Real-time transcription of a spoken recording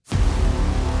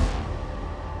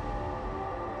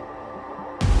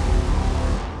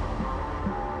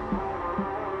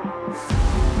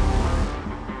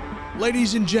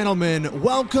Ladies and gentlemen,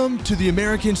 welcome to the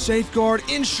American Safeguard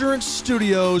Insurance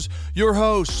Studios. Your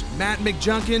hosts, Matt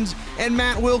McJunkins and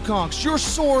Matt Wilcox, your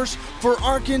source for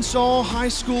Arkansas high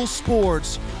school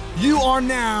sports. You are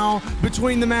now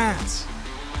between the mats.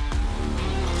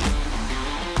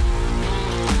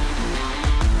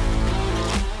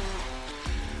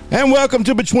 And welcome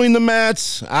to Between the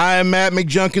Mats. I am Matt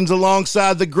McJunkins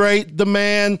alongside the great, the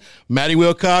man, Matty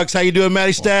Wilcox. How you doing,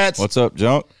 Matty Stats? What's up,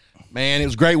 Junk? Man, it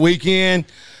was a great weekend.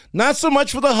 Not so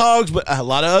much for the Hogs, but a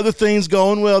lot of other things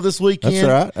going well this weekend.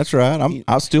 That's right.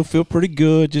 I still feel pretty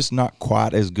good, just not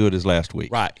quite as good as last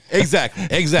week. Right,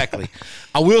 exactly.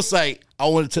 I will say, I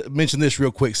wanted to mention this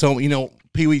real quick. So, my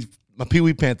Pee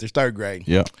Wee Panthers, third grade.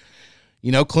 Yeah.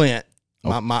 Clint,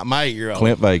 my 8-year-old.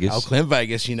 Clint Vegas. Oh, Clint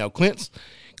Vegas.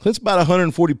 Clint's about a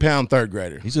 140-pound third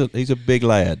grader. He's a big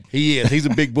lad. He is. He's a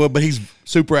big boy, but he's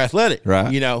super athletic. Right.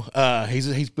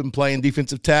 He's been playing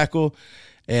defensive tackle,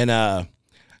 and of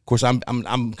course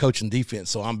I'm coaching defense,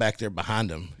 so I'm back there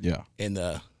behind him. Yeah. And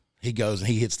he goes and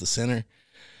he hits the center,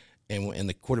 and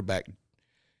the quarterback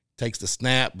takes the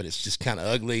snap, but it's just kind of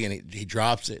ugly, and he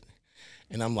drops it,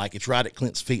 and I'm like, it's right at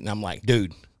Clint's feet, and I'm like,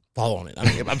 dude, fall on it. I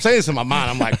mean, I'm saying this in my mind.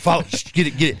 I'm like, follow,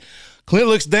 get it. Clint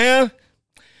looks down.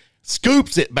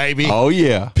 Scoops it, baby. Oh,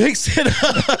 yeah. Picks it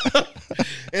up.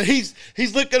 And he's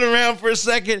looking around for a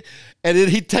second, and then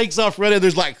he takes off running.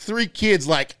 There's like 3 kids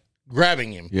like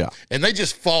grabbing him. Yeah. And they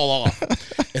just fall off.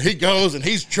 And he goes, and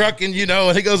he's trucking,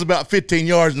 and he goes about 15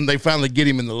 yards, and they finally get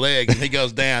him in the leg, and he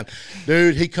goes down.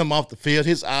 Dude, he come off the field.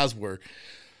 His eyes were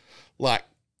like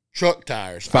truck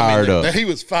tires. Fired up. He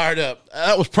was fired up.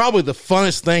 That was probably the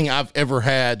funnest thing I've ever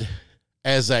had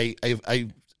as a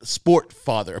sport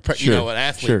father, an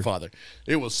athlete father.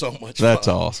 It was so much fun. That's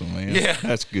awesome, man. Yeah.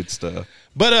 That's good stuff.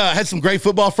 But had some great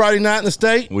football Friday night in the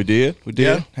state. We did.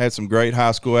 Yeah. Had some great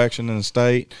high school action in the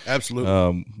state.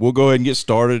 Absolutely. We'll go ahead and get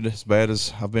started, as bad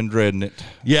as I've been dreading it.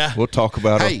 Yeah. We'll talk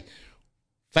about it.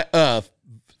 Hey,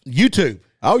 YouTube.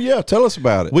 Oh, yeah. Tell us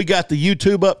about it. We got the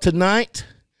YouTube up tonight.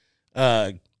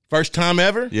 First time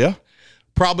ever. Yeah.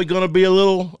 Probably going to be a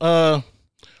little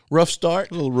rough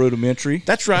start. A little rudimentary.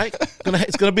 That's right.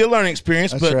 It's going to be a learning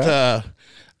experience, That's but right.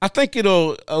 I think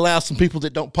it'll allow some people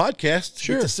that don't podcast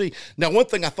to see. Now, one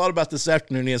thing I thought about this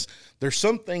afternoon is there's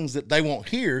some things that they won't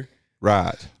hear.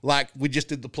 Right. Like we just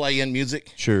did the play-in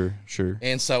music. Sure.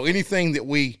 And so anything that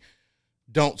we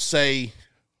don't say,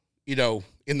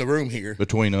 in the room here.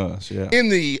 Between us, yeah. In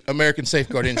the American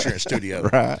Safeguard Insurance Studio.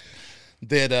 Right.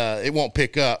 That it won't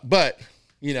pick up. But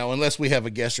unless we have a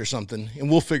guest or something, and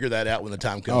we'll figure that out when the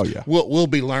time comes. Oh, yeah. We'll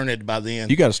be learned by then.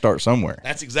 You got to start somewhere.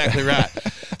 That's exactly right.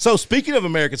 So, speaking of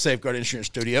American Safeguard Insurance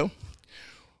Studio,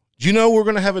 do you know we're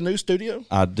going to have a new studio?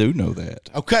 I do know that.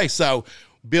 Okay, so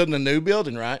building a new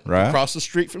building, right? Right. Across the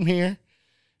street from here.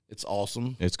 It's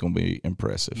awesome. It's going to be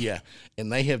impressive. Yeah,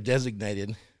 and they have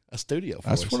designated a studio for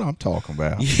us. That's what I'm talking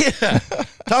about. Yeah.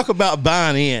 Talk about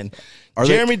buying in.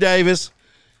 Jeremy Davis.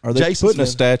 Are they Jason putting Smith.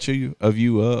 a statue of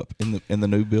you up in the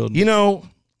new building?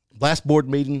 Last board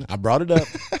meeting, I brought it up.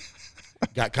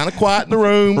 Got kind of quiet in the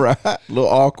room. Right. A little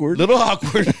awkward.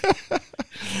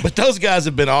 But those guys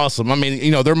have been awesome. I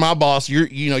mean, they're my boss. You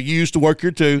used to work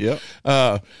here too.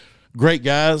 Yep. Great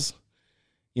guys.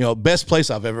 Best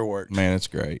place I've ever worked. Man, it's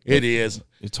great. It is.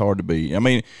 It's hard to beat. I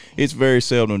mean, it's very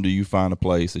seldom do you find a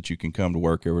place that you can come to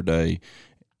work every day.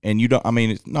 And you don't,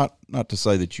 it's not to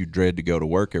say that you dread to go to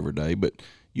work every day, but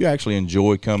you actually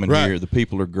enjoy coming here. The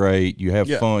people are great. You have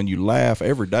fun. You laugh.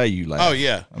 Every day you laugh. Oh,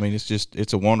 yeah.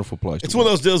 It's a wonderful place. It's one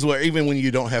of those deals where even when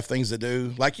you don't have things to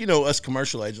do, like, us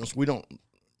commercial agents, we don't,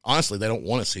 honestly, they don't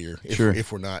want us here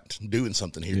if we're not doing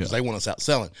something here because they want us out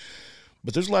selling.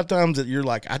 But there's a lot of times that you're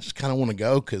like, I just kind of want to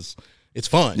go because it's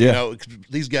fun. Yeah.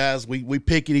 These guys, we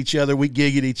pick at each other, we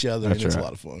gig at each other, and it's a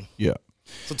lot of fun. Yeah.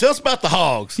 So tell us about the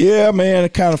Hogs. Yeah, man,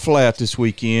 it kind of flat this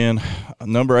weekend.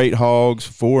 Number 8 Hogs,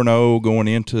 4-0 going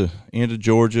into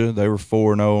Georgia. They were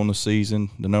 4-0 on the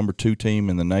season, the number 2 team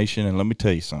in the nation. And let me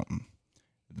tell you something.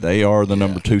 They are the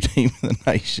number 2 team in the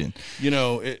nation.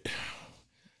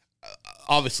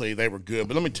 Obviously they were good,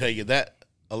 but let me tell you that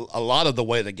a lot of the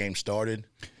way the game started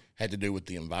had to do with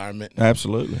the environment.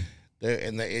 Absolutely.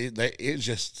 It's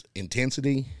just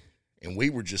intensity, and we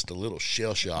were just a little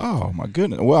shell-shocked. Oh, my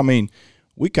goodness. Well,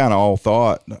 we kind of all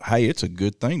thought, hey, it's a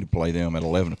good thing to play them at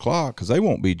 11 o'clock because they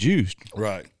won't be juiced.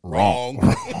 Right. Wrong.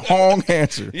 Wrong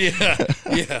answer.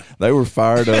 Yeah. They were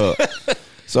fired up.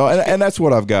 So, and that's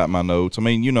what I've got in my notes.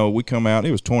 We come out,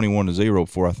 it was 21-0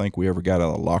 before I think we ever got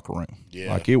out of the locker room.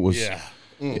 Yeah. Like it was. Yeah.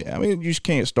 You just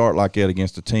can't start like that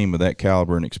against a team of that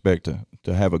caliber and expect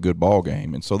to have a good ball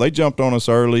game. And so they jumped on us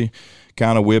early,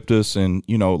 kind of whipped us, and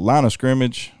line of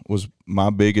scrimmage was my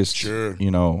biggest. Sure.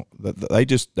 They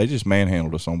just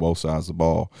manhandled us on both sides of the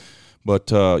ball.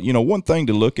 But one thing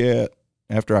to look at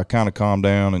after I kind of calmed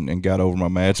down and got over my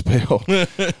mad spell.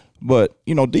 But,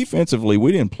 defensively,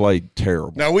 we didn't play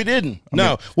terrible. No, we didn't.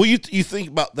 Well, you think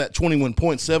about that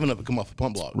 21.7 of it come off a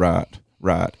punt block.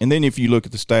 Right. And then if you look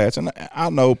at the stats, and I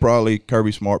know probably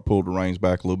Kirby Smart pulled the reins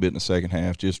back a little bit in the second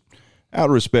half, just out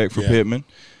of respect for Pittman.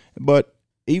 But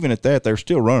even at that, they're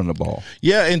still running the ball.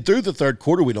 Yeah, and through the third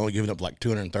quarter, we'd only given up like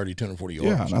 230, 240 yards.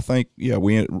 Yeah, and I think,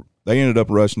 they ended up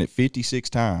rushing it 56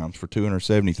 times for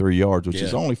 273 yards, which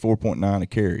is only 4.9 a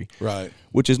carry. Right.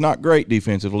 Which is not great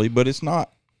defensively, but it's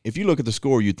not. If you look at the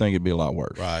score, you'd think it'd be a lot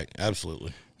worse. Right,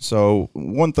 absolutely. So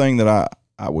one thing that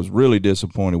I was really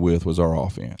disappointed with was our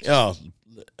offense. Oh,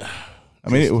 I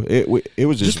mean, it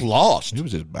was just lost. It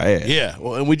was just bad. Yeah,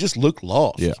 well, and we just looked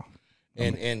lost. Yeah.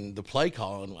 And the play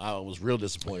calling, I was real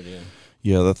disappointed in.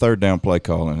 Yeah, the third down play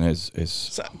calling is.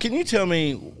 So can you tell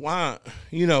me why?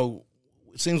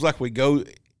 It seems like we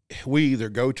either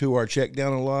go to our check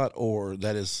down a lot, or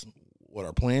that is what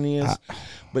our plan is.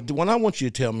 But what I want you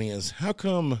to tell me is, how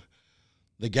come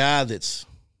the guy that's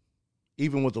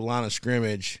even with the line of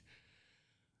scrimmage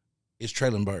is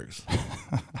Traylon Burks?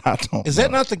 I don't. Is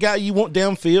that not the guy you want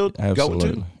downfield? Absolutely.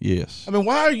 Go to? Yes. I mean,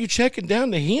 why are you checking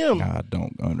down to him? I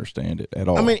don't understand it at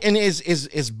all. I mean, and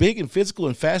as big and physical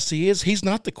and fast he is, he's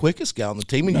not the quickest guy on the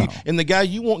team. And, and the guy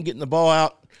you want getting the ball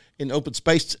out in open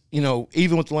space,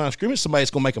 even with the line of scrimmage, somebody's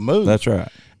going to make a move. That's right.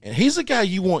 And he's the guy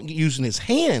you want using his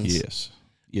hands.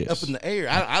 Yes. Up in the air.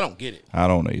 I don't get it. I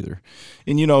don't either.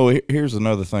 And, here's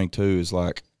another thing, too, is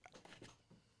like,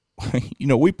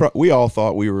 we all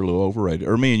thought we were a little overrated,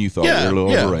 or me and you thought we were a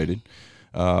little overrated.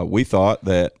 We thought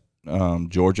that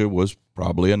Georgia was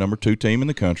probably a number 2 team in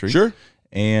the country. Sure.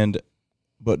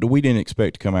 But we didn't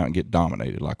expect to come out and get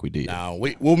dominated like we did. No,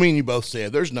 me and you both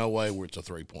said there's no way it's a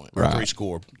 3-point or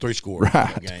three score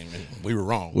game. And we were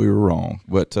wrong. We were wrong.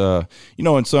 But,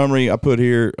 in summary, I put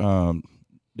here,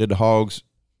 did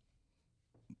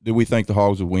we think the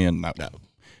Hogs would win? No.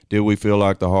 Did we feel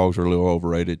like the Hogs were a little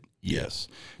overrated? Yes.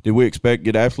 Did we expect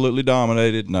to get absolutely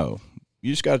dominated? No.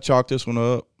 You just got to chalk this one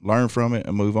up, learn from it,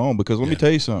 and move on. Because let me tell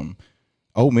you something.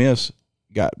 Ole Miss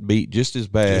got beat just as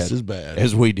bad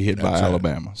as we did by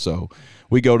Alabama. So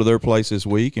we go to their place this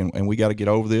week, and we got to get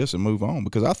over this and move on,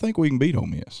 because I think we can beat Ole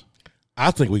Miss.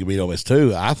 I think we can beat Ole Miss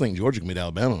too. I think Georgia can beat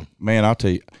Alabama. Man, I'll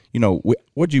tell you,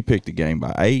 what'd you pick the game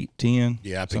by, 8, 10?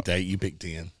 Yeah, I picked 8. You picked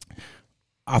 10.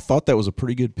 I thought that was a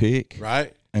pretty good pick.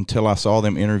 Right. Until I saw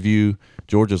them interview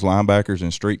Georgia's linebackers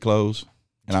in street clothes,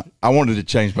 and I wanted to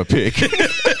change my pick.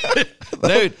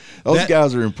 Dude, those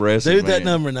guys are impressive. Dude, man. that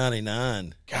number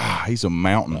 99. God, he's a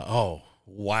mountain. Oh,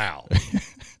 wow.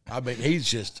 I mean, he's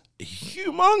just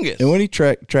humongous. And when he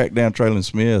tracked down Traylon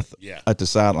Smith at the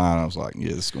sideline, I was like, yeah,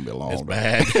 this is going to be a long it's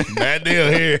day. Bad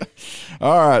deal here.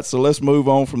 All right, so let's move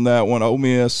on from that one. Ole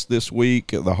Miss this week,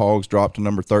 the Hogs dropped to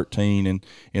number 13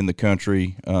 in the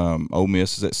country. Ole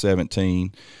Miss is at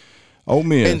 17. Ole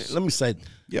Miss. And let me say,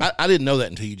 I didn't know that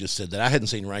until you just said that. I hadn't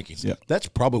seen rankings. Yeah. That's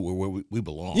probably where we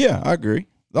belong. Yeah, I agree.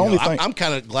 The only thing I'm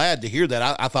kind of glad to hear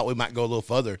that. I thought we might go a little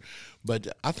further, but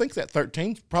I think that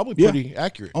 13 is probably pretty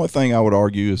accurate. Only thing I would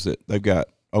argue is that they've got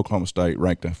Oklahoma State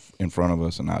ranked in front of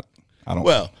us, and I don't.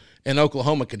 Well, and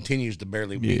Oklahoma continues to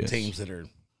barely beat teams that are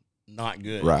not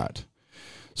good. Right.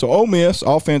 So Ole Miss,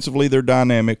 offensively, they're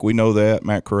dynamic. We know that.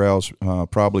 Matt Corral's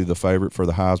probably the favorite for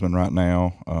the Heisman right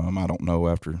now. I don't know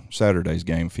after Saturday's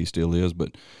game if he still is,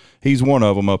 but he's one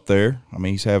of them up there. I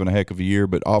mean, he's having a heck of a year.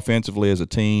 But offensively as a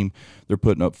team, they're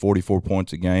putting up 44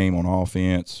 points a game on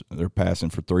offense. They're passing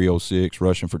for 306,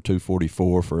 rushing for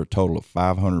 244 for a total of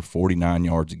 549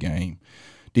 yards a game.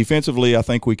 Defensively, I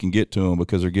think we can get to them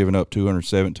because they're giving up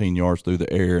 217 yards through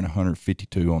the air and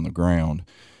 152 on the ground.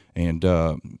 And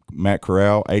Matt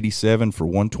Corral, 87 for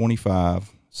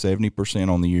 125, 70%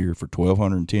 on the year for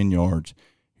 1,210 yards.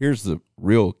 Here's the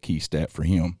real key stat for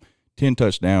him: 10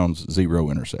 touchdowns, 0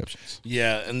 interceptions.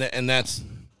 Yeah, and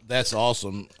that's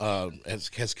awesome. Has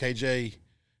KJ?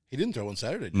 He didn't throw one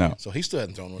Saturday. No, so he still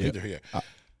hasn't thrown one either here.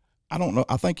 I don't know.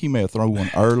 I think he may have thrown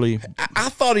one early. I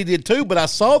thought he did too, but I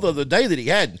saw the other day that he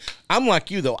hadn't. I'm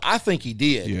like you though. I think he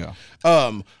did.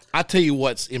 Yeah. I tell you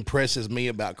what impresses me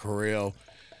about Corral.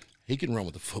 He can run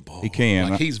with the football. He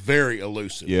can. He's very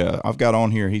elusive. Yeah, I've got on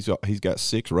here. He's got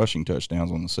 6 rushing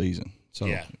touchdowns on the season. So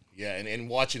yeah, and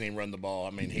watching him run the ball, I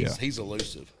mean, he's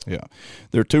elusive. Yeah,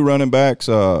 there are 2 running backs.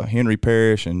 Henry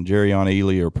Parrish and Jerrion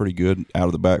Ely are pretty good out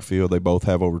of the backfield. They both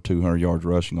have over 200 yards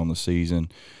rushing on the season.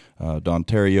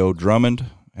 Dontario Drummond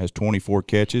has 24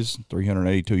 catches,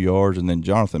 382 yards, and then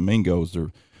Jonathan Mingo's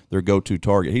their go-to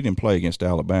target. He didn't play against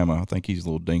Alabama. I think he's a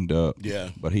little dinged up. Yeah.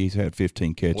 But he's had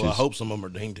 15 catches. Well, I hope some of them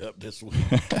are dinged up this week.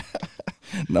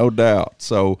 No doubt.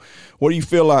 So, what do you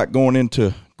feel like going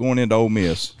into Ole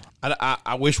Miss?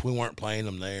 I wish we weren't playing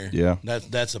them there. Yeah.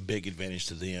 That's a big advantage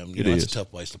to them. It It's is. a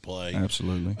tough place to play.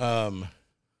 Absolutely. I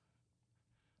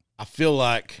feel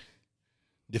like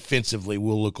defensively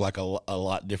we'll look like a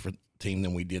lot different team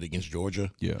than we did against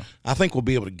Georgia. Yeah. I think we'll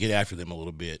be able to get after them a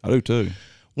little bit. I do too.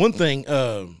 One thing,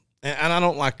 and I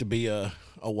don't like to be a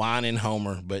whining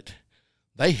homer, but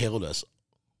they held us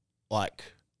like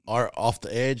off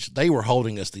the edge. They were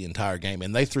holding us the entire game,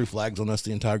 and they threw flags on us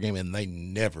the entire game, and they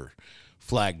never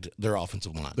flagged their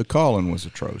offensive line. The calling was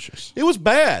atrocious. It was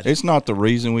bad. It's not the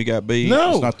reason we got beat.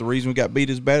 No. It's not the reason we got beat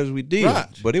as bad as we did. Right.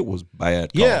 But it was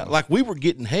bad calling. Yeah, like we were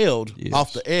getting held Yes.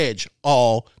 off the edge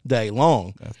all day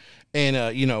long. And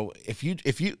if you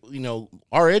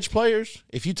our edge players,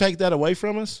 if you take that away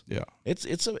from us, Yeah.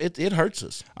 it hurts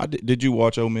us. Did you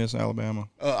watch Ole Miss, Alabama?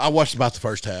 I watched about the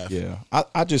first half. Yeah.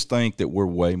 I just think that we're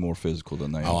way more physical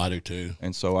than they Oh, are. I do too.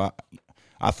 And so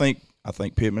I think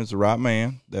Pittman's the right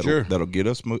man. That'll get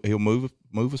us. He'll move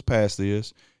us past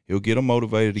this. He'll get them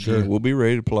motivated again. Sure. We'll be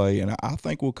ready to play, and I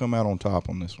think we'll come out on top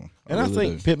on this one. And I really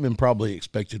think do. Pittman probably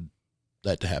expected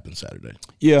that to happen Saturday.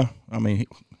 Yeah, I mean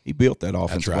he built that That's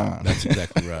offensive right. line. That's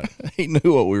exactly right. He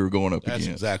knew what we were going up That's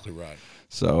against. exactly right.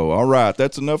 So, all right,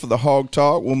 that's enough of the hog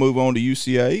talk. We'll move on to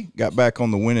UCA. Got back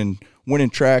on the winning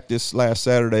track this last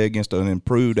Saturday against an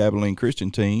improved Abilene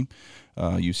Christian team.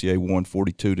 UCA won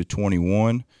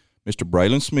 42-21. Mr.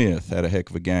 Braylon Smith had a heck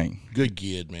of a game. Good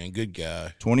kid, man. Good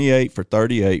guy. 28 for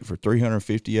 38 for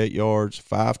 358 yards,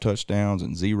 5 touchdowns,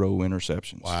 and 0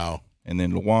 interceptions. Wow. And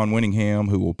then Lawan Winningham,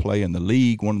 who will play in the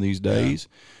league one of these days,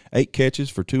 8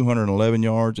 catches for 211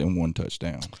 yards and 1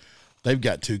 touchdown. They've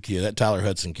got 2 kids. That Tyler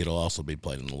Hudson kid will also be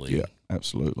playing in the league. Yeah,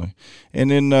 absolutely. And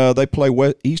then they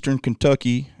play Eastern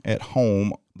Kentucky at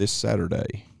home this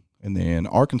Saturday. And then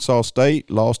Arkansas State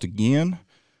lost again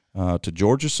to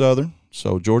Georgia Southern.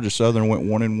 So Georgia Southern went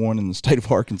 1-1 in the state of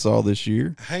Arkansas this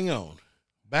year. Hang on.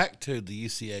 Back to the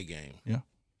UCA game. Yeah.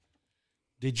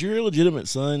 Did your illegitimate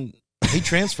son, he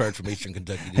transferred from Eastern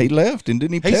Kentucky, didn't He left and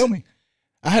didn't even tell me.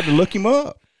 I had to look him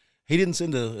up. He didn't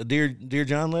send a Dear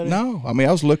John letter? No. I mean,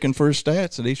 I was looking for his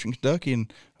stats at Eastern Kentucky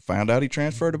and found out he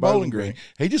transferred to Bowling Green.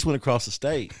 He just went across the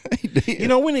state. He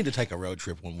did. We need to take a road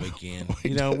trip one weekend.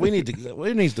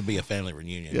 It needs to be a family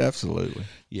reunion. Yeah, absolutely.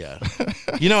 Yeah.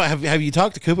 Have you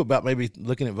talked to Coop about maybe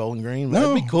looking at Bowling Green? No.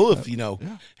 That'd be cool if,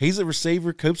 he's a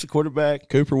receiver, Coop's a quarterback.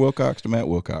 Cooper Wilcox to Matt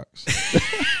Wilcox.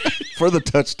 For the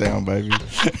touchdown, baby.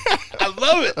 I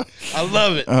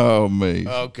love it. Oh, me.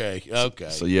 Okay.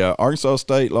 So, yeah, Arkansas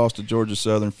State lost to Georgia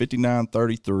Southern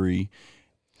 59-33.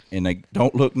 And they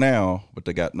don't look now, but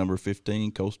they got number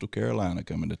 15, Coastal Carolina,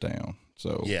 coming to town.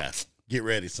 So, Yeah. Get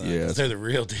ready, son. Yeah. 'Cause they're the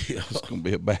real deal. it's going to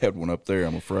be a bad one up there,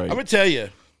 I'm afraid. I'm going to tell you,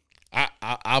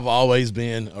 I've always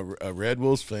been a Red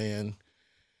Wolves fan,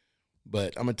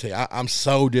 but I'm going to tell you, I'm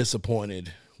so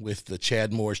disappointed with the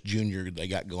Chad Morris Jr. they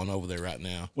got going over there right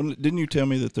now. Well, didn't you tell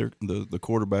me that the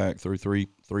quarterback threw three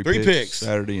picks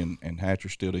Saturday and Hatcher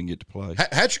still didn't get to play?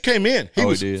 Hatcher came in. He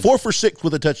was did. 4 for 6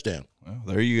 with a touchdown. Well,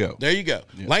 there you go. There you go.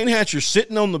 Yeah. Lane Hatcher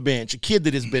sitting on the bench, a kid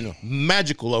that has been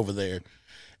magical over there.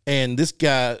 And this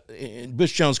guy,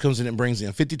 Bush Jones, comes in and brings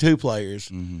in 52 players.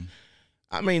 Mm-hmm.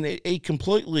 I mean, he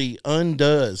completely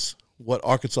undoes what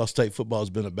Arkansas State football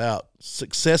has been about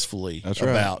successfully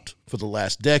for the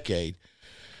last decade.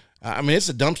 I mean, it's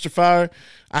a dumpster fire.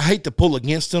 I hate to pull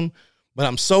against them, but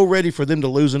I'm so ready for them to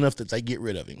lose enough that they get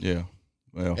rid of him. Yeah.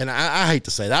 Well, and I hate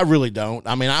to say that. I really don't.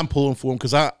 I mean, I'm pulling for them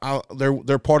because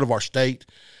they're part of our state.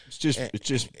 It's just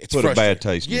put a bad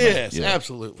taste in Yes,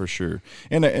 absolutely. For sure.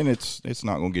 And it's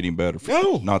not going to get any better.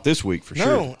 Not this week for sure.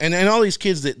 No, and all these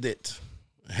kids that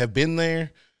have been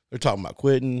there, they're talking about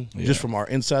quitting. Yeah. Just from our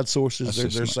inside sources,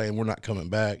 they're saying we're not coming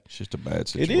back. It's just a bad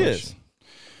situation. It is.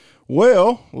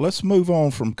 Well, let's move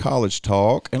on from college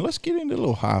talk and let's get into a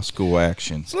little high school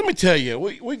action. So let me tell you,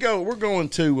 we're going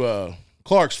to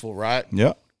Clarksville, right?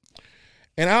 Yep.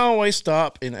 And I always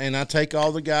stop and I take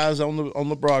all the guys on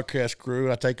the broadcast crew.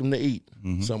 I take them to eat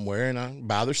somewhere, and I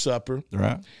buy their supper.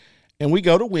 Right. And we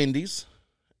go to Wendy's,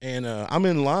 and I'm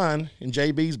in line, and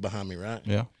JB's behind me, right?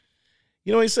 Yeah.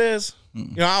 You know what he says?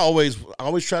 Mm-mm. I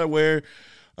always try to wear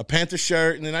a Panther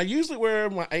shirt, and then I usually wear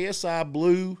my ASI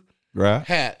blue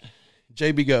hat.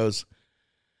 JB goes,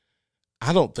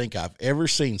 I don't think I've ever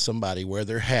seen somebody wear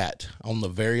their hat on the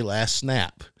very last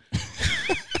snap.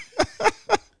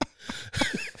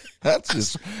 That's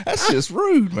just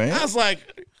rude, man.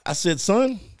 I said,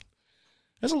 son,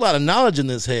 There's a lot of knowledge in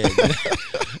this head.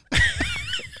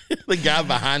 The guy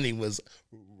behind him was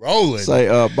rolling. Say,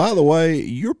 by the way,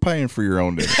 you're paying for your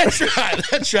own dinner.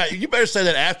 That's right. You better say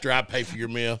that after I pay for your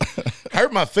meal.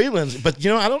 Hurt my feelings, but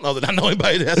I don't know that I know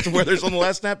anybody that has to wear theirs on the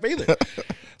last snap either.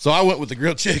 So I went with the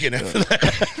grilled chicken after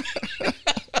that.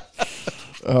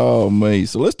 Oh, me.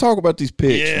 So let's talk about these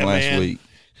picks from last week.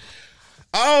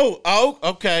 Oh,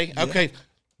 okay.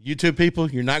 You two people,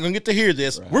 you're not going to get to hear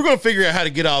this. Right. We're going to figure out how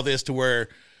to get all this to where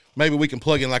maybe we can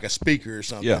plug in like a speaker or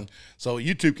something so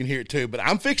YouTube can hear it too. But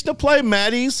I'm fixing to play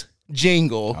Maddie's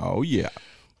jingle. Oh, yeah.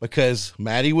 Because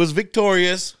Maddie was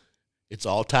victorious. It's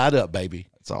all tied up, baby.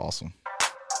 That's awesome.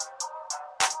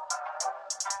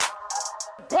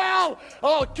 Well,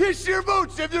 I'll kiss your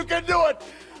boots if you can do it.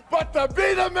 But to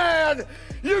be the man,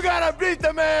 you got to beat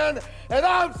the man. And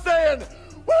I'm saying,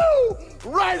 woo,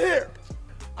 right here.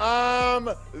 I'm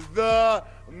the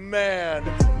man.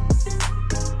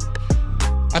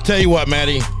 I tell you what,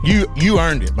 Maddie, you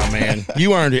earned it, my man.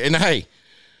 You earned it. And hey,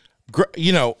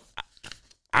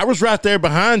 I was right there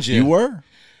behind you. You were,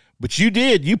 but you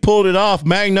did. You pulled it off.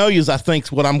 Magnolia's, I think,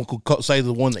 is what I'm going to say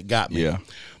the one that got me. Yeah.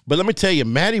 But let me tell you,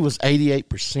 Maddie was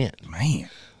 88%. Man,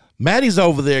 Maddie's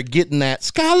over there getting that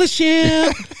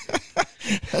scholarship.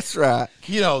 That's right.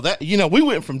 We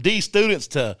went from D students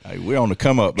to we're on the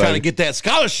come up, trying to get that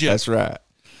scholarship. That's right.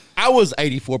 I was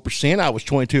 84%. I was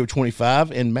 22 of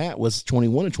 25, and Matt was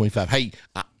 21 of 25. Hey,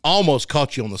 I almost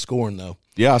caught you on the scoring though.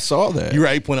 Yeah, I saw that. You were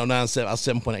 8.097. I was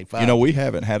 7.85. We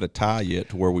haven't had a tie yet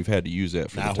to where we've had to use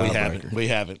that for the tiebreaker. We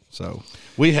haven't. So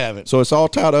it's all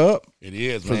tied up. It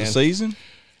is for the season.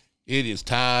 It is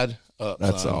tied up.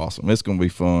 That's awesome. It's going to be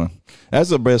fun. That's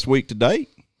the best week to date.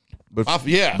 Between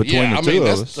the two of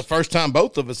us. That's the first time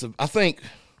both of us have, I think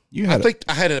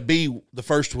I had a B the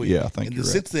first week. Yeah, I think you're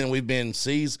right. Since then, we've been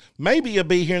C's, maybe a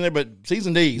B here and there, but C's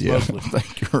and D's mostly. I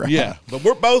think you're right. Yeah, but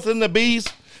we're both in the B's.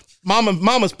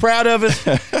 Mama's proud of us.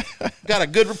 Got a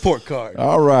good report card.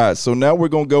 All right, so now we're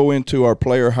going to go into our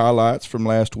player highlights from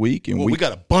last week. And we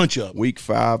got a bunch of them. Week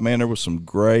 5, man, there was some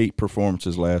great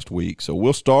performances last week. So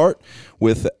we'll start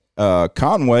with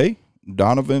Conway.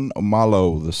 Donovan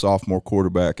Malo, the sophomore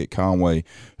quarterback at Conway,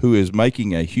 who is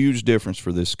making a huge difference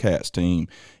for this Cats team.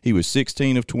 He was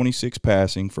 16 of 26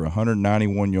 passing for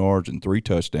 191 yards and 3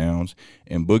 touchdowns.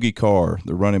 And Boogie Carr,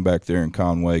 the running back there in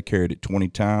Conway, carried it 20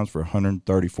 times for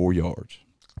 134 yards.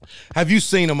 Have you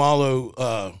seen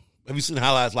Malo? Have you seen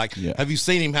highlights? Have you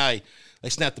seen him how they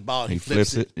snap the ball and he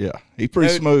flips it? Yeah, he's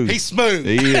pretty smooth. He's smooth.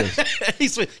 He is.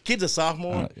 He's smooth. Kid's a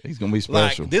sophomore. He's going to be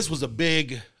special. This was a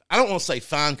big – I don't want to say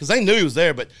fine because they knew he was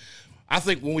there, but I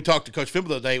think when we talked to Coach Fimble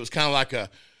the other day, it was kind of like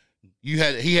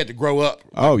he had to grow up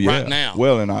right now.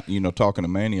 Well, and talking to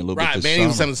Manny a little bit this Manny summer,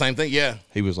 was saying the same thing, yeah.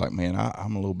 He was like, man,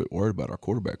 I'm a little bit worried about our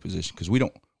quarterback position because we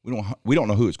don't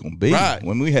know who it's going to be. Right.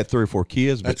 When we had 3 or 4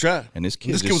 kids. That's right. And this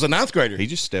kid was a 9th grader. He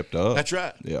just stepped up. That's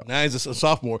right. Yeah. Now he's a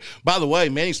sophomore. By the way,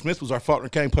 Manny Smith was our Faulkner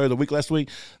County Player of the Week last week.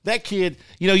 That kid,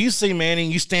 you see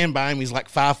Manny, you stand by him, he's like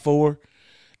 5'4",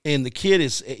 and the kid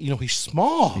is, he's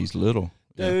small. He's little.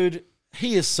 Dude,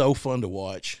 he is so fun to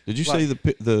watch. Did you see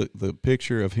the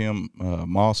picture of him,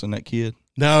 Moss and that kid?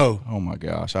 No. Oh, my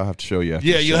gosh. I'll have to show you after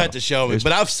you'll have to show me.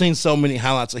 But I've seen so many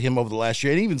highlights of him over the last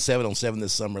year, and even 7-on-7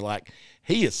 this summer.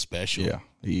 He is special. Yeah,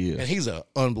 he is. And he's an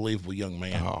unbelievable young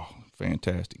man. Oh,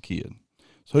 fantastic kid.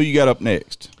 So who you got up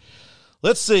next?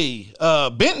 Let's see.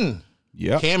 Benton.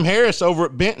 Yeah. Cam Harris over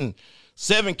at Benton.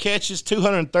 7 catches,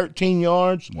 213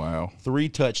 yards. Wow. 3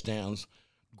 touchdowns.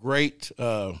 Great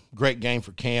game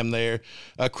for Cam there.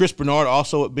 Chris Bernard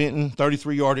also at Benton,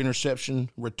 33-yard interception,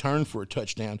 return for a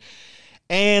touchdown.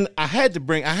 And I had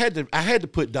to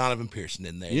put Donovan Pearson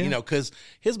in there, because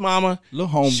his mama, little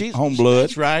home blood.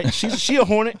 That's right. She a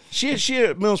Hornet. She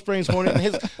a Mill Springs Hornet.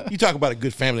 And you talk about a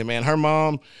good family, man. Her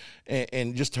mom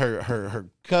and just her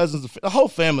cousins, the whole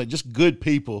family, just good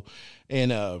people.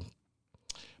 And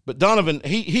but Donovan,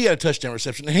 he had a touchdown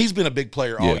reception, and he's been a big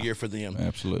player all year for them.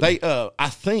 Absolutely. I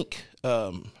think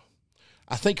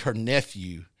her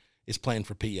nephew is playing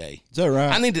for PA. Is that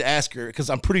right? I need to ask her because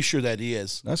I'm pretty sure that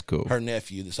is. That's cool. Her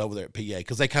nephew that's over there at PA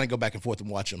because they kind of go back and forth and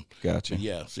watch them. Gotcha.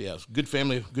 Yeah. So good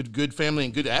family, good family,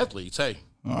 and good athletes. Hey.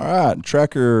 All right,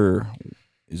 Tracker.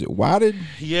 Is it Whited?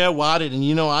 Yeah, Whited,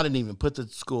 and I didn't even put the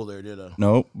school there, did I?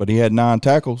 No, but he had 9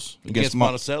 tackles against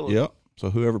Monticello. Yep. So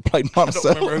whoever played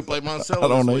Monticello. I don't remember who played Monticello. I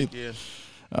don't know. Yeah.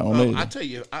 I don't know. I tell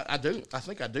you, I do. I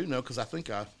think I do know because I think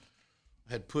I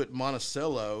had put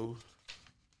Monticello.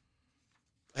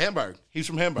 Hamburg. He's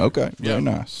from Hamburg. Okay. Very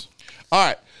nice. All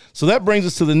right. So that brings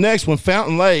us to the next one.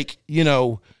 Fountain Lake,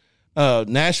 Nashville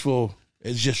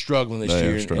is just struggling this They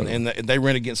are year, struggling. and they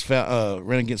ran against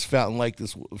Fountain Lake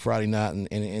this Friday night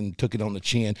and took it on the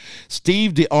chin.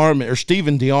 Stephen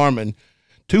DeArmond,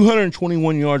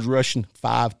 221 yards rushing,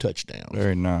 5 touchdowns.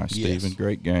 Very nice, Yes. Stephen.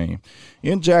 Great game.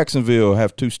 In Jacksonville,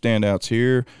 have 2 standouts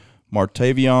here.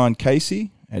 Martavion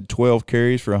Casey had 12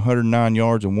 carries for 109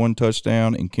 yards and 1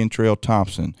 touchdown, and Kentrell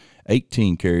Thompson,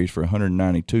 18 carries for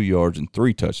 192 yards and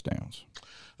 3 touchdowns.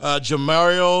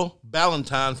 Jamario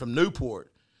Ballantyne from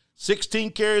Newport,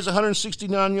 16 carries,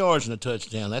 169 yards and a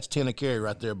touchdown. That's 10 a carry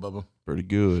right there, Bubba. Pretty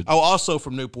good. Oh, also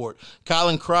from Newport,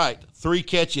 Colin Cricht, 3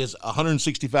 catches,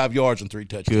 165 yards and 3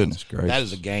 touchdowns. Goodness gracious. That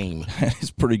is a game. That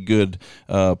is pretty good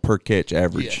per catch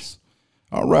average. Yes.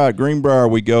 All right, Greenbrier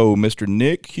we go. Mr.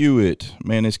 Nick Hewitt.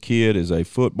 Man, this kid is a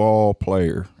football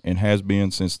player and has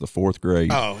been since the 4th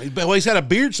grade. Oh, well, he's had a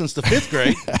beard since the 5th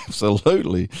grade.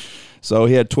 Absolutely. So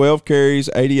he had 12 carries,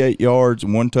 88 yards,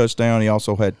 and 1 touchdown. He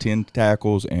also had 10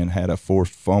 tackles and had a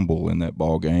forced fumble in that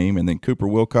ball game. And then Cooper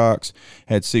Wilcox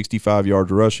had 65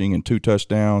 yards rushing and 2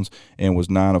 touchdowns and was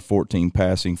 9 of 14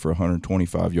 passing for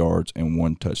 125 yards and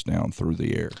 1 touchdown through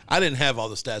the air. I didn't have all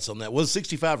the stats on that. Was it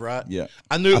 65, right? Yeah.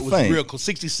 I knew it I was think. real close.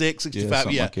 66, 65.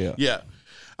 something Yeah. like that. Yeah.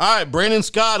 All right, Brandon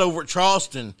Scott over at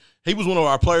Charleston. He was one of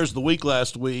our players of the week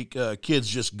last week. Kid's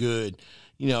just good.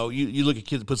 You know, you look at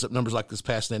kids that puts up numbers like this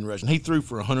passing and rushing. He threw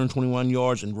for 121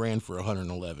 yards and ran for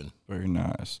 111. Very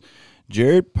nice.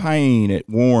 Jared Payne at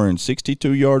Warren,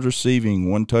 62 yards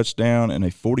receiving, 1 touchdown, and a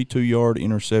 42-yard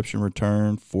interception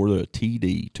return for the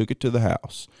TD. Took it to the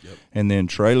house. Yep. And then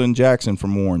Traylon Jackson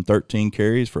from Warren, 13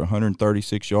 carries for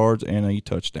 136 yards and a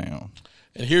touchdown.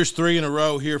 And here's 3 in a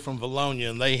row here from Valonia,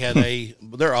 and they had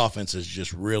their offense is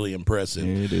just really impressive.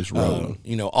 It is rolling.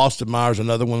 You know, Austin Myers,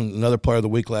 another player of the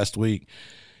week last week.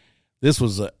 This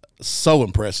was so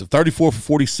impressive. 34 for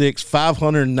 46,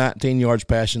 519 yards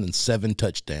passing, and 7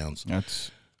 touchdowns.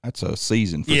 That's a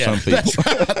season for some people.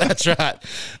 That's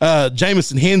right.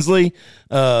 Jamison Hensley,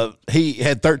 he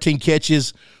had 13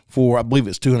 catches for, I believe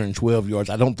it's 212 yards.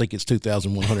 I don't think it's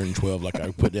 2,112 like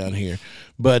I put down here,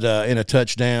 but in a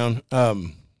touchdown.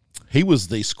 He was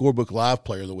the Scorebook Live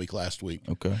Player of the Week last week.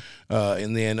 Okay.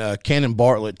 And then Cannon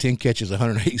Bartlett, 10 catches,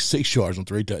 186 yards and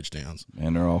 3 touchdowns.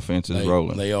 And their offense is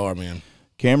rolling. They are, man.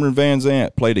 Cameron Van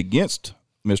Zant played against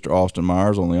Mr. Austin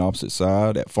Myers on the opposite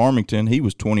side. At Farmington, he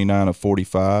was 29 of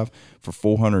 45 for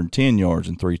 410 yards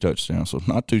and 3 touchdowns. So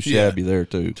not too shabby there,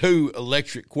 too. 2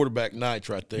 electric quarterback nights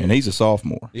right there. And he's a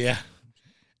sophomore. Yeah.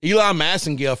 Eli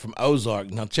Massengale from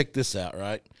Ozark. Now, check this out,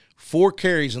 right? 4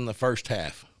 carries in the first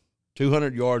half,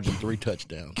 200 yards and 3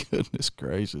 touchdowns. Goodness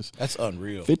gracious. That's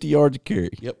unreal. 50 yards a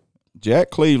carry. Yep. Jack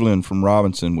Cleveland from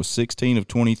Robinson was 16 of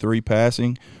 23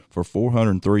 passing for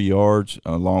 403 yards,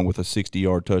 along with a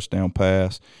 60-yard touchdown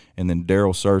pass. And then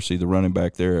Darryl Searcy, the running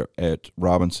back there at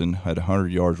Robinson, had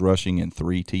 100 yards rushing and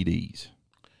 3 TDs.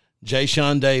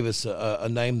 Jay-Sean Davis, a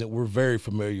name that we're very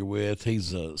familiar with.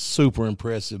 He's a super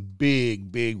impressive,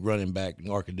 big running back in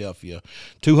Arkadelphia.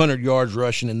 200 yards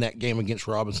rushing in that game against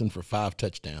Robinson for 5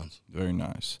 touchdowns. Very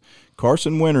nice.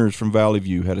 Carson Winters from Valley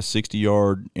View had a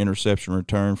 60-yard interception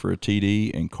return for a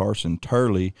TD, and Carson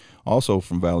Turley, also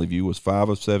from Valley View, was 5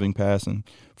 of 7 passing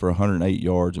for 108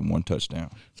 yards and 1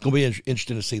 touchdown. It's going to be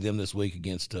interesting to see them this week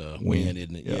against Wynn,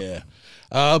 isn't it? Yep. Yeah.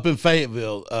 Up in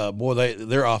Fayetteville,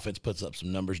 their offense puts up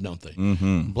some numbers, don't they?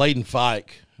 Mm-hmm. Bladen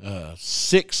Fike,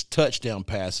 6 touchdown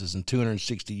passes and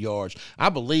 260 yards. I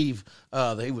believe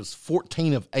that he was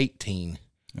 14 of 18.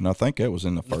 And I think that was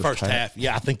in the first half.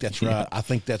 Yeah, I think that's right. I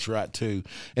think that's right, too.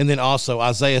 And then also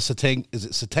Isaiah Satang, is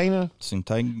it Satana?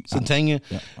 Santana.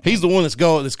 Yeah. He's the one that's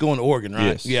going to Oregon, right?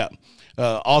 Yes. Yeah.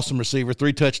 Awesome receiver,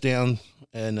 3 touchdowns,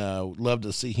 and love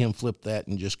to see him flip that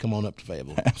and just come on up to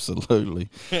Fayetteville. Absolutely.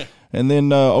 And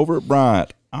then over at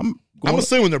Bryant, I'm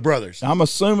assuming they're brothers. I'm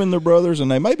assuming they're brothers, and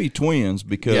they may be twins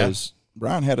because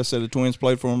Bryant had a set of twins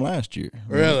played for him last year.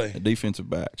 Really? The defensive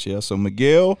backs, yeah. So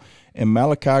Miguel and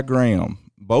Malachi Graham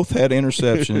both had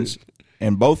interceptions,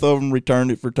 and both of them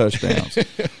returned it for touchdowns.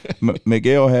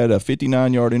 Miguel had a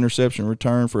 59-yard interception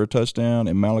return for a touchdown,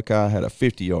 and Malachi had a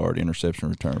 50-yard interception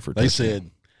return for a touchdown. They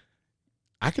said,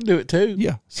 I can do it too.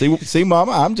 Yeah. See,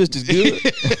 Mama, I'm just as good.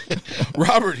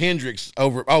 Robert Hendricks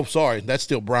that's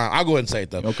still Bryant. I'll go ahead and say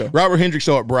it, though. Okay. Robert Hendricks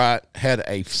over at Bryant had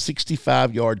a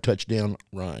 65-yard touchdown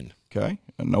run. Okay.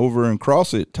 And over in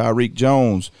Crossett, Tyreek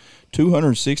Jones,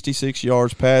 266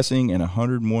 yards passing and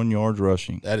 101 yards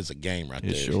rushing. That is a game right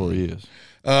there. It sure is.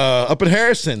 Up in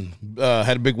Harrison,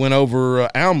 had a big win over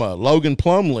Alma. Logan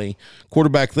Plumley,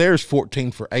 quarterback there, is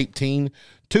 14 for 18,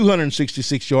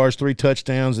 266 yards, 3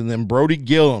 touchdowns. And then Brody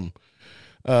Gillum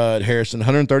at Harrison,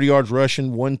 130 yards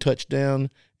rushing, 1 touchdown,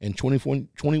 and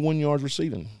 21 yards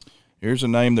receiving. Here's a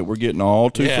name that we're getting all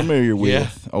too familiar with. Yeah.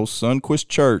 Old Sunquist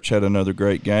Church had another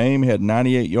great game. He had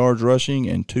 98 yards rushing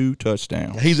and 2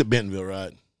 touchdowns. He's at Bentonville,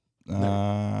 right?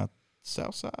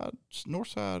 South side, north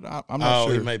side. I'm not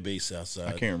sure. He may be south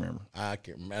side. I can't remember. I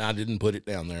didn't put it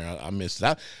down there. I missed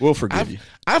it. We'll forgive you.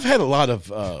 I've had a lot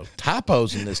of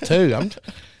typos in this too.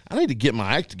 I need to get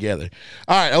my act together.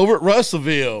 All right, over at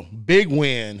Russellville, big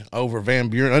win over Van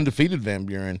Buren, undefeated Van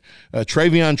Buren.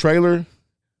 Travion Traylor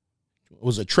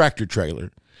was a tractor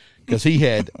trailer because he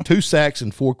had 2 sacks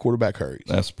and 4 quarterback hurries.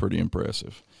 That's pretty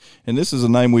impressive. And this is a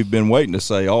name we've been waiting to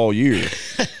say all year.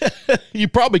 You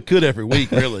probably could every week,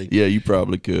 really. Yeah, you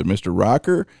probably could. Mr.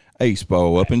 Riker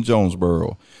Acebo up in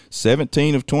Jonesboro.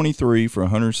 17 of 23 for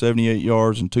 178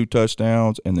 yards and 2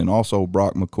 touchdowns. And then also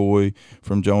Brock McCoy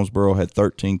from Jonesboro had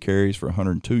 13 carries for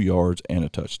 102 yards and a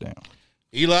touchdown.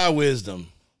 Eli Wisdom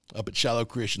up at Shiloh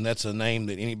Christian. That's a name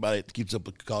that anybody that keeps up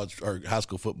with college or high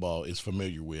school football is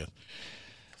familiar with.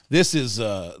 This is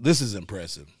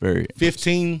impressive. Very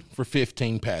 15 for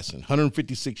 15 passing,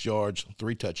 156 yards,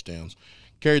 3 touchdowns.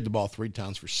 Carried the ball 3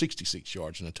 times for 66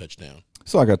 yards and a touchdown.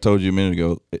 So like I told you a minute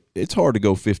ago, it's hard to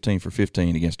go 15 for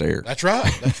 15 against air. That's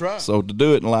right. That's right. So to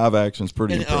do it in live action is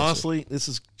pretty and impressive. honestly, this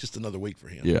is just another week for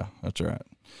him. Yeah, that's right.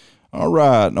 All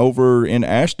right, and over in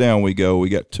Ashdown we go. We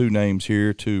got 2 names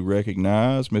here to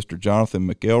recognize. Mr. Jonathan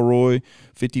McElroy,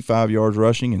 55 yards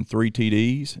rushing and 3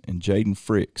 TDs, and Jaden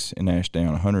Fricks in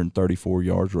Ashdown, 134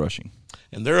 yards rushing.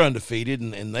 And they're undefeated,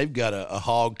 and they've got a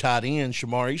hog tight end,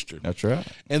 Shamar Easter. That's right.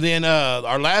 And then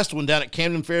our last one down at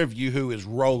Camden Fairview, who is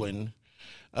rolling,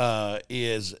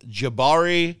 is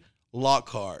Jabari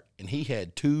Lockhart, and he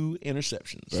had 2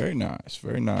 interceptions. Very nice,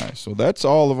 very nice. So that's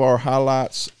all of our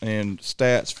highlights and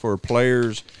stats for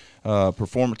players'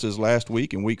 performances last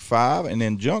week in Week 5. And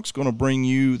then Junk's going to bring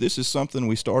you – this is something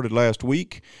we started last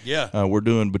week. Yeah. We're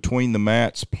doing Between the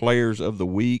Mats Players of the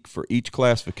Week for each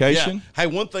classification. Yeah. Hey,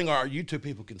 one thing our YouTube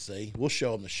people can see, we'll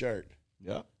show them the shirt.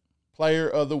 Yeah. Player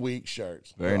of the Week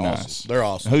shirts. Very They're nice. Awesome. They're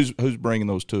awesome. Who's bringing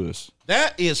those to us?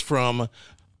 That is from –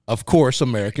 of course,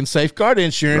 American Safeguard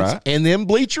Insurance, right. And then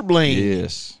Bleacher Bling.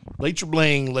 Yes. Bleacher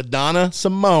Bling, LaDonna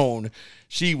Simone.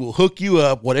 She will hook you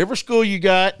up. Whatever school you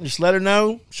got, just let her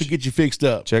know. She'll get you fixed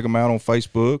up. Check them out on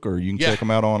Facebook, or you can check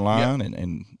them out online. Yeah.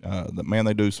 And man,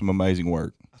 they do some amazing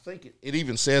work. I think it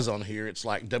even says on here, it's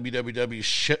like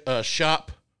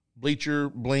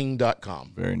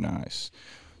www.shopbleacherbling.com. Very nice.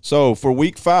 So for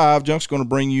Week 5, Junk's going to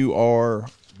bring you our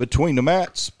Between the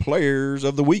Mats Players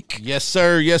of the Week. Yes,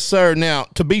 sir. Yes, sir. Now,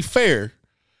 to be fair,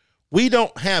 we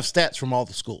don't have stats from all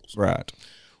the schools. Right.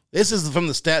 This is from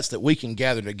the stats that we can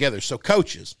gather together. So,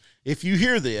 coaches, if you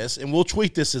hear this, and we'll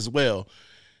tweet this as well,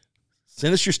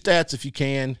 send us your stats if you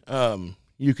can.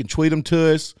 You can tweet them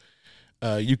to us.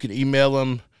 You can email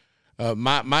them.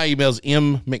 My email is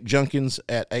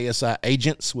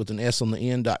mmcjunkins@asiagents with an S on the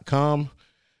end.com.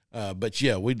 But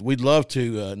yeah, we'd love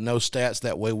to know stats.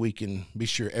 That way we can be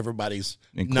sure everybody's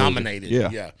nominated.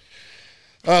 Yeah.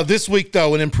 This week,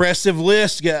 though, an impressive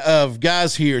list of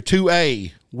guys here.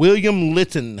 2A, William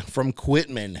Litton from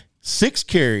Quitman. 6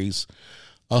 carries,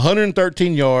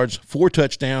 113 yards, 4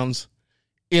 touchdowns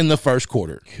in the first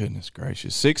quarter. Goodness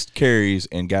gracious. 6 carries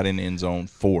and got in the end zone,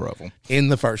 4 of them. In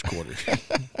the first quarter.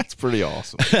 That's pretty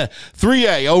awesome.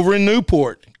 3A, over in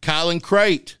Newport, Kylan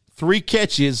Crate. 3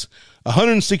 catches,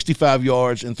 165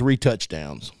 yards, and 3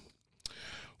 touchdowns.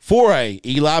 4A,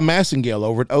 Eli Massengale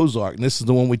over at Ozark, and this is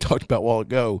the one we talked about a while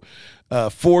ago.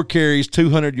 4 carries,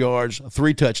 200 yards,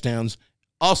 3 touchdowns,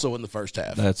 also in the first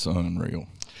half. That's unreal.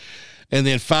 And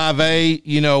then 5A,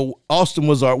 Austin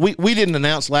was we didn't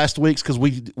announce last week's because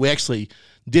we actually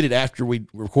did it after we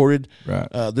recorded. Right.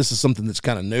 This is something that's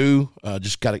kind of new.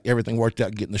 Just got everything worked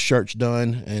out, getting the shirts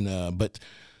done, and but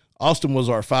Austin was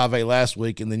our 5A last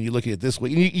week, and then you look at it this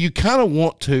week, and you kind of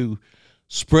want to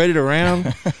spread it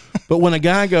around, but when a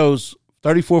guy goes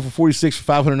 34 for 46 for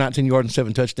 519 yards and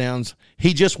 7 touchdowns,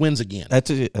 he just wins again. That's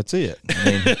it. I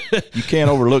mean, you can't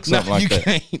overlook something like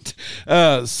that. You can't.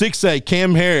 6A,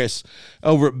 Cam Harris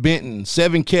over at Benton,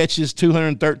 7 catches,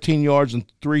 213 yards, and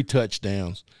 3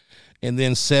 touchdowns. And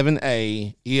then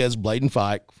 7A is Bladen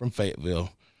Fike from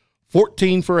Fayetteville,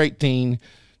 14 for 18,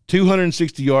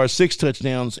 260 yards, 6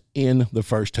 touchdowns in the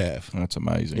first half. That's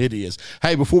amazing. It is.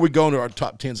 Hey, before we go into our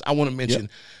top 10s, I want to mention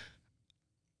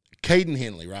Caden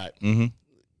Henley, right? Mm-hmm.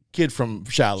 Kid from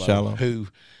Shiloh, who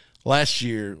last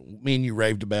year me and you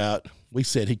raved about. We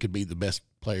said he could be the best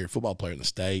football player in the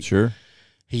state. Sure.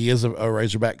 He is a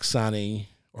Razorback signey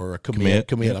or a commit.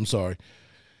 Yep. I'm sorry.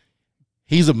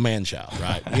 He's a man-child,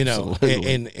 right?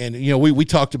 Absolutely. And we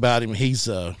talked about him. He's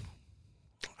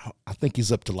I think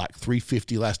he's up to like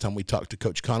 350 last time we talked to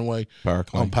Coach Conway Power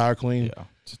Clean. on Power Clean. Yeah.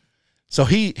 So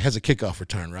he has a kickoff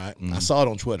return, right? I saw it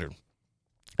on Twitter.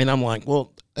 And I'm like,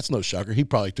 well, that's no shocker. He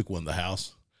probably took one to the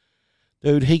house.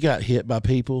 Dude, he got hit by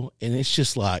people, and it's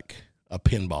just like a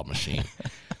pinball machine.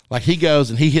 Like he goes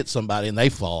and he hits somebody, and they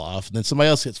fall off, and then somebody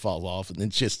else falls off, and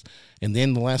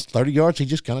then the last 30 yards, he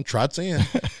just kind of trots in.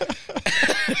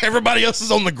 Everybody else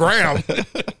is on the ground.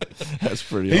 That's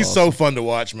pretty He's awesome. so fun to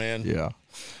watch, man. Yeah.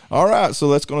 All right, so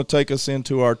that's going to take us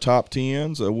into our top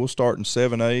 10s. We'll start in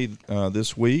 7A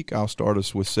this week. I'll start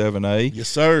us with 7A. Yes,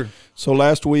 sir. So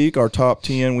last week, our top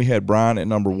 10, we had Bryant at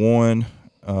number 1.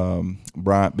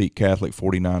 Bryant beat Catholic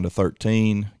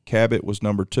 49-13. Cabot was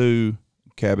number 2.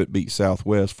 Cabot beat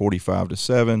Southwest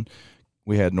 45-7.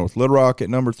 We had North Little Rock at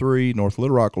number 3. North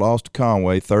Little Rock lost to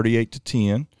Conway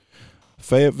 38-10.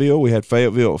 Fayetteville, we had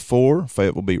Fayetteville at 4.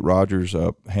 Fayetteville beat Rogers,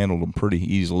 handled them pretty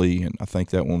easily, and I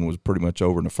think that one was pretty much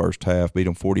over in the first half. Beat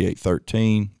them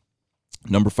 48-13.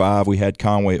 Number 5, we had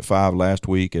Conway at 5 last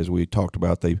week, as we talked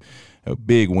about. They a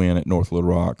big win at North Little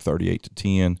Rock,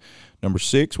 38-10. Number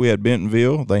 6, we had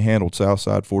Bentonville. They handled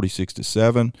Southside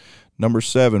 46-7. Number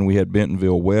 7, we had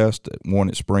Bentonville West, won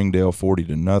at Springdale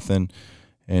 40-0.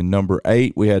 And number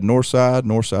 8, we had Northside.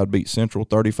 Northside beat Central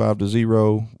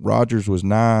 35-0. Rogers was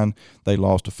 9. They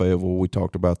lost to Fayetteville. We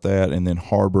talked about that. And then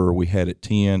Harbor we had at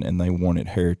 10, and they won at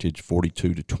Heritage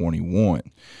 42-21.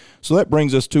 So that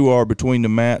brings us to our Between the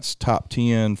Mats top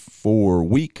 10 for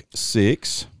Week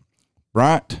 6.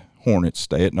 Bryant Hornets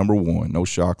stay at number 1. No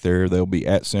shock there. They'll be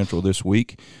at Central this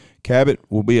week. Cabot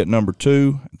will be at number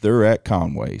 2. They're at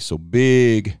Conway. So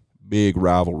big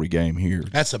rivalry game here.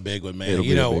 That's a big one, man. It'll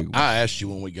You be a know, big one. I asked you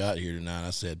when we got here tonight, I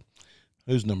said,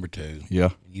 who's number 2? Yeah,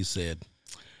 And you said,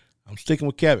 I'm sticking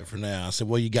with Cabot for now. I said,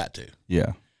 well, you got to.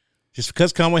 yeah. Just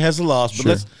because Conway has a loss.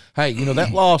 But Sure.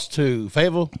 that loss to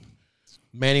Fayetteville,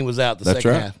 Manning was out the That's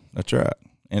second right. half. That's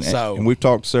right. So- And we've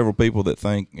talked to several people that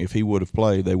think if he would have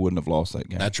played, they wouldn't have lost that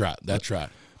game. That's right. That's right.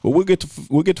 But we'll get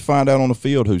to find out on the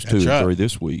field who's 2 That's and right. 3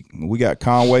 this week. We got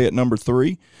Conway at number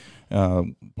 3,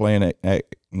 playing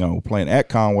at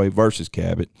Conway versus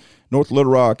Cabot. North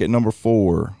Little Rock at number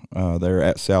 4. They're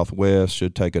at Southwest.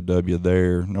 Should take a W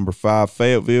there. Number 5,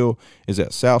 Fayetteville is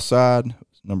at Southside.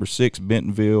 Number 6,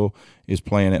 Bentonville is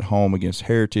playing at home against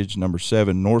Heritage. Number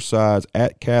 7, Northside's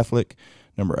at Catholic.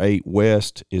 Number 8,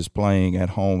 West is playing at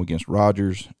home against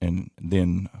Rogers. And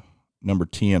then number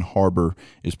 10, Harbor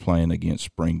is playing against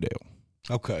Springdale.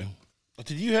 Okay.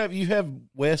 Did you have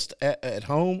West at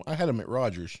home? I had them at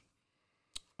Rogers.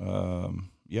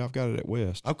 Yeah, I've got it at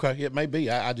West. Okay, it may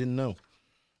be. I didn't know.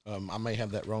 I may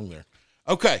have that wrong there.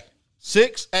 Okay,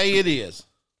 6A it is.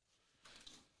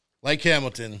 Lake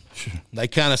Hamilton. They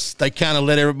kind of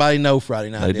let everybody know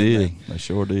Friday night. They didn't did. They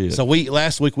sure did. So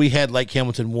last week we had Lake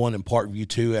Hamilton 1 and Parkview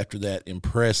 2 after that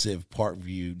impressive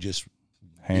Parkview just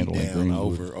handling down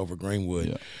Greenwood. over Greenwood.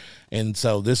 Yeah. And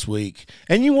so this week,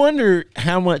 and you wonder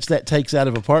how much that takes out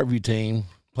of a Parkview team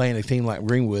playing a team like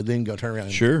Greenwood, then go turn around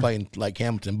and Sure. playing Lake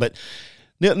Hamilton. But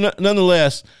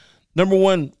nonetheless, number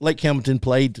 1 Lake Hamilton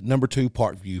played number 2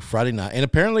 Parkview Friday night, and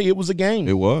apparently it was a game.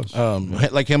 It was.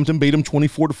 Lake Hamilton beat them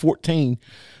 24-14.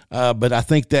 But I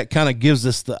think that kind of gives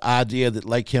us the idea that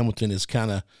Lake Hamilton has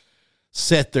kind of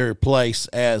set their place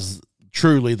as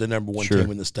truly the number 1 Sure.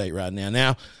 team in the state right now.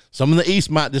 Now, some in the East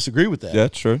might disagree with that.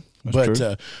 That's true. That's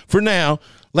true. For now,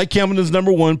 Lake Hamilton's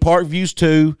number 1, Parkview's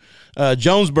 2,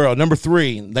 Jonesboro number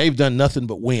 3. They've done nothing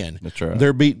but win. That's right.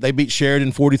 They beat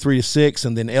Sheridan 43-6,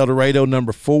 and then El Dorado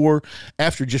number 4.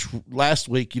 After just last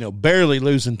week, barely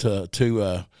losing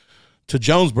to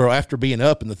Jonesboro after being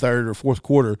up in the third or fourth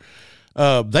quarter.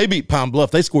 They beat Pine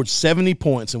Bluff. They scored 70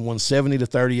 points and won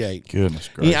 70-38. Goodness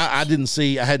gracious.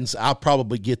 Yeah, I'll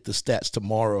probably get the stats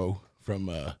tomorrow from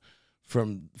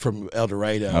El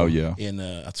Dorado. Oh, yeah.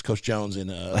 That's Coach Jones in.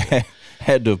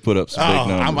 Had to have put up some big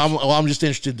numbers. I'm just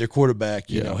interested in their quarterback.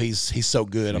 You know, he's so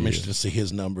good. I'm interested to see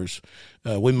his numbers.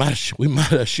 We might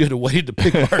have should have waited to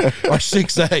pick our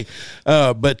 6A.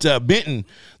 But Benton,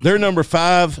 they're number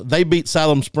 5. They beat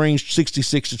Siloam Springs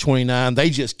 66-29.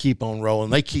 They just keep on rolling.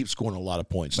 They keep scoring a lot of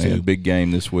points They had too. a big game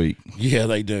this week. Yeah,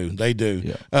 they do. They do.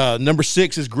 Yeah. Number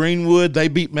 6 is Greenwood. They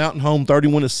beat Mountain Home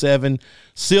 31-7.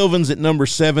 Sylvan's at number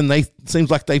 7. They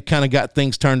seems like they've kind of got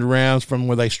things turned around from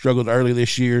where they struggled early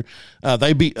this year.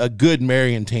 They beat a good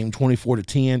Marion team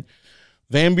 24-10.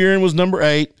 Van Buren was number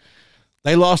 8.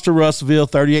 They lost to Russellville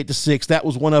 38-6. That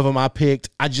was one of them I picked.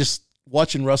 I just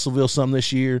watching Russellville some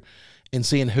this year and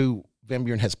seeing who Van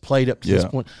Buren has played up to this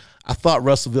point. I thought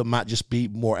Russellville might just be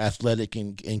more athletic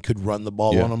and could run the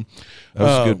ball on them. That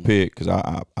was a good pick because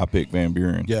I picked Van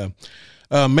Buren. Yeah.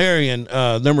 Marion,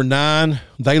 number 9,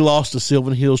 they lost to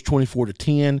Sylvan Hills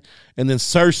 24-10. And then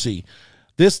Searcy,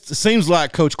 this seems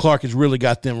like Coach Clark has really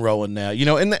got them rolling now.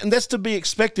 And that's to be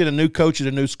expected. A new coach at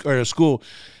a new school,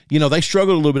 they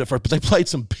struggled a little bit at first, but they played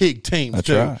some big teams That's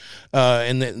too.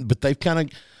 Right. But they've kind of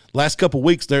last couple of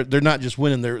weeks they're not just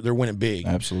winning, they're winning big.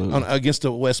 Absolutely. Against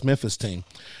the West Memphis team.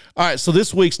 All right, so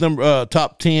this week's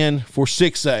top 10 for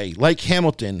 6A. Lake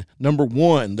Hamilton, number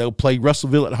 1. They'll play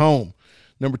Russellville at home.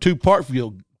 Number 2,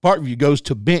 Parkview goes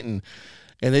to Benton,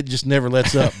 and it just never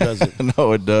lets up, does it?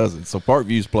 No, it doesn't. So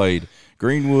Parkview's played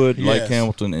Greenwood, Yes. Lake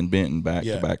Hamilton, and Benton back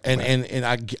to back. And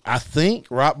I think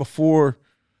right before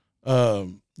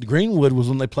Greenwood was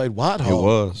when they played Whitehall.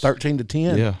 It was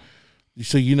 13-10. Yeah,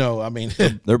 So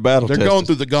they're battle. they're going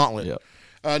through the gauntlet. Yep.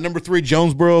 Number 3,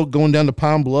 Jonesboro going down to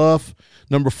Pine Bluff.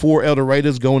 Number 4, El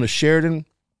Dorado's going to Sheridan.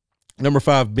 Number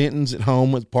 5, Benton's at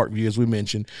home with Parkview, as we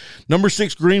mentioned. Number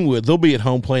 6, Greenwood. They'll be at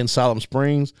home playing Siloam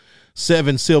Springs.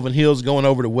 7, Sylvan Hills going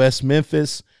over to West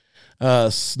Memphis.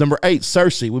 Number 8,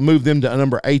 Searcy. We moved them to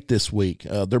number 8 this week.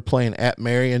 They're playing at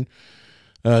Marion.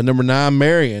 Number 9,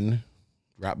 Marion.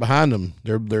 Right behind them,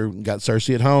 they're got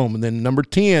Searcy at home, and then number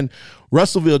 10,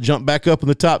 Russellville jumped back up in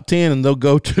the top 10, and they'll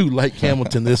go to Lake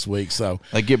Hamilton this week. So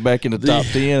they get back in the top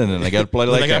 10, and then they got to play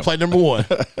Lake. They got to play number 1.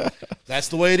 That's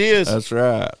the way it is. That's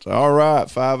right. All right,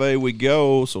 5A we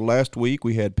go. So last week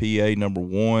we had PA number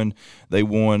 1. They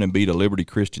won and beat a Liberty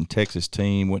Christian Texas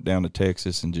team. Went down to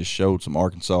Texas and just showed some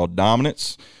Arkansas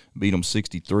dominance. Beat them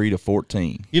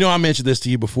 63-14. I mentioned this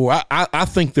to you before. I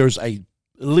think there's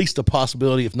at least a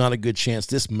possibility, if not a good chance,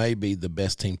 this may be the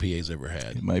best team PA's ever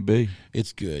had. It may be.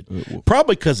 It's good.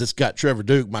 Probably because it's got Trevor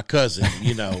Duke, my cousin,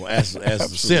 as the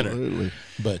center.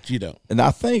 But, And I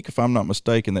think, if I'm not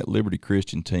mistaken, that Liberty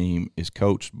Christian team is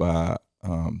coached by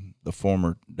the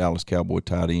former Dallas Cowboy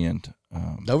tight end.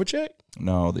 Novacek?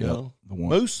 No, the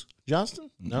one. Moose Johnston?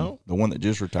 No. The one that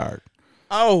just retired.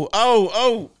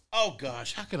 Oh,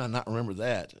 gosh. How can I not remember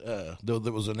that?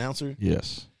 There was an announcer?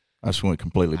 Yes. I just went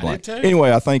completely blank. did too.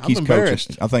 Anyway, I think I'm he's embarrassed.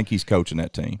 coaching. I think he's coaching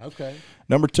that team. Okay.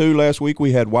 Number 2, last week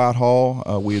we had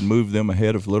Whitehall. We had moved them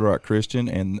ahead of Little Rock Christian,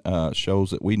 and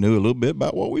shows that we knew a little bit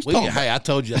about what we was talking about. Hey, I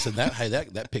told you. I said that. Hey,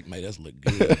 that pick made us look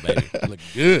good, baby. Look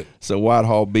good. So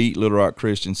Whitehall beat Little Rock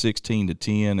Christian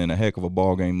 16-10 in a heck of a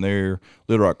ball game there.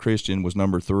 Little Rock Christian was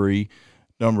number 3.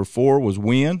 Number 4 was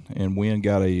Wynn, and Wynn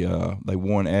got they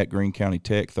won at Greene County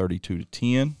Tech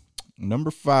 32-10.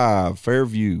 Number 5,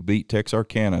 Fairview beat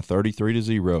Texarkana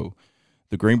 33-0.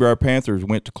 The Greenbrier Panthers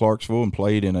went to Clarksville and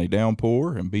played in a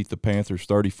downpour and beat the Panthers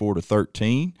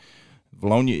 34-13.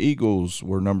 Valonia Eagles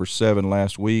were number 7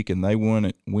 last week, and they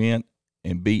went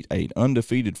and beat an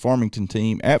undefeated Farmington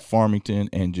team at Farmington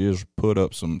and just put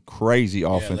up some crazy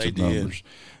offensive numbers.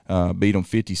 Beat them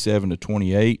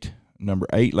 57-28. Number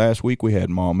 8 last week we had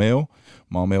Maumelle.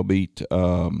 Maumelle beat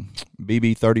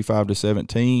BB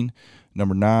 35-17.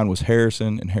 Number 9 was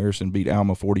Harrison, and Harrison beat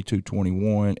Alma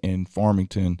 42-21, and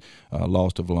Farmington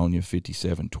lost to Valonia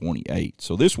 57-28.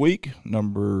 So this week,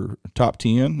 top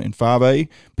 10 in 5A,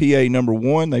 PA number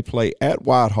 1, they play at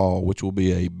Whitehall, which will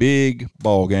be a big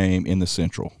ball game in the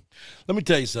Central. Let me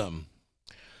tell you something.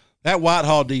 That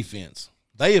Whitehall defense,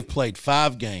 they have played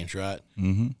 5 games, right?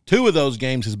 Mm-hmm. 2 of those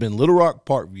games has been Little Rock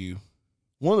Parkview.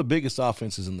 One of the biggest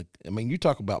offenses you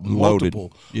talk about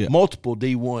multiple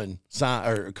D1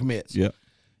 commits. Yeah.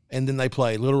 And then they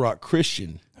play Little Rock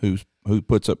Christian. Who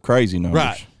puts up crazy numbers.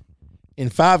 Right. In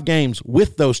 5 games,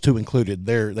 with those 2 included,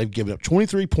 they've given up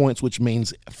 23 points, which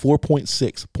means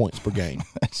 4.6 points per game.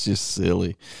 That's just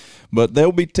silly. But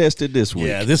they'll be tested this week.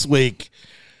 Yeah, this week,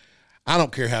 I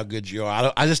don't care how good you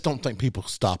are. I just don't think people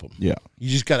stop them. Yeah. You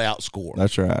just got to outscore.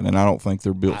 That's right, and I don't think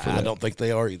they're built for that. I don't think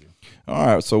they are either.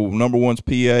 All right, so number 1's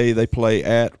PA. They play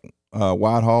at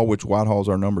Whitehall, which Whitehall's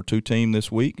our number 2 team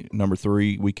this week. Number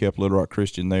 3, we kept Little Rock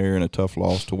Christian there in a tough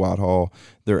loss to Whitehall.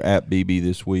 They're at BB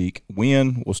this week.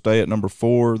 Wynn will stay at number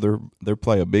 4. They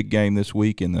play a big game this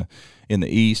week in the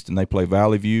East, and they play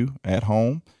Valley View at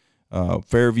home.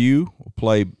 Fairview will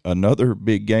play another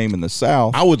big game in the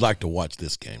South. I would like to watch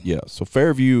this game. Yeah, so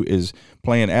Fairview is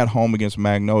playing at home against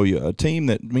Magnolia, a team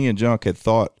that me and Junk had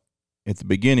thought at the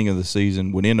beginning of the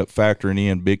season would end up factoring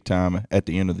in big time at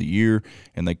the end of the year,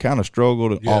 and they kind of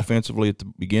struggled offensively at the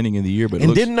beginning of the year, but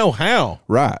didn't know how.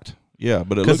 Right. Yeah,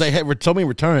 but because they had so many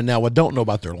returning. Now I don't know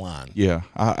about their line. Yeah,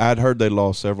 I'd heard they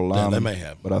lost several linemen. They may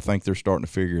have, but I think they're starting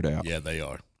to figure it out. Yeah, they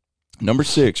are. Number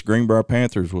 6, Greenbrier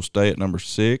Panthers will stay at number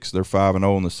 6. They're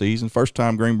 5-0 in the season. First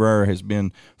time Greenbrier has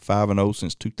been 5-0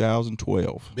 since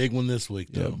 2012. Big one this week,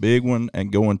 though. Yeah, big one,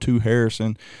 and going to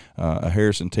Harrison, a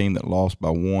Harrison team that lost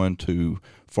by 1 to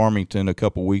Farmington a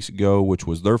couple weeks ago, which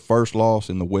was their first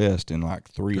loss in the West in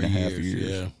like 3.5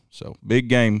 years. So big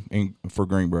game for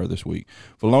Greenbrier this week.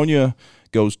 Valonia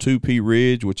goes to Pea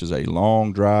Ridge, which is a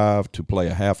long drive to play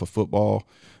a half of football.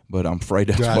 But I'm afraid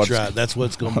that's what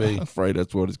it's going to be. I'm afraid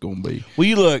that's what it's going to be. Well,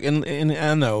 you look, and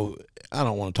I know I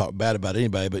don't want to talk bad about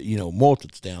anybody, but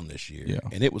Morton's down this year,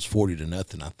 and it was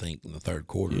 40-0, I think, in the third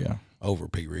quarter over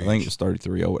Pea Ridge. I think it was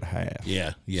 33-0 at half.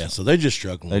 Yeah. So they're just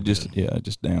struggling. They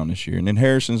just down this year. And then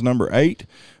Harrison's number 8,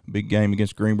 big game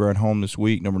against Greenbrier at home this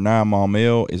week. Number 9,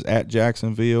 Maumelle is at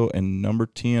Jacksonville, and number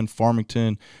 10,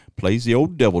 Farmington plays the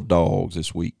old Devil Dogs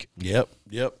this week. Yep.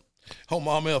 Oh,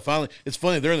 Maumelle finally. It's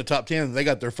funny, they're in the top 10. They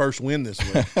got their first win this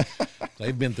week.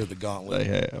 They've been through the gauntlet.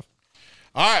 They have.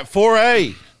 All right,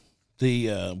 4A.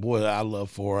 Boy, I love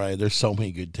 4A. There's so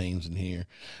many good teams in here.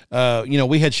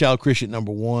 We had Shiloh Christian at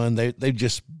number 1. They've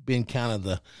just been kind of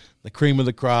the cream of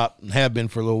the crop and have been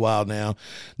for a little while now.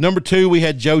 Number 2, we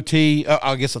had Joe T.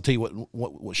 I guess I'll tell you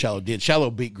what Shiloh did.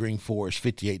 Shiloh beat Green Forest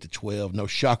 58-12. No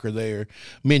shocker there.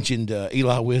 Mentioned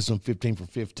Eli Wisdom 15 for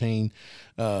 15.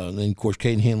 Then of course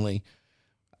Caden Henley.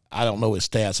 I don't know his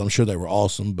stats. I'm sure they were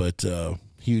awesome, but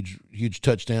huge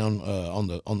touchdown on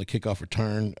the kickoff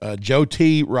return. Joe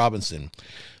T. Robinson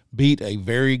beat a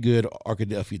very good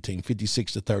Arkadelphia team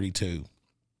 56-32.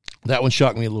 That one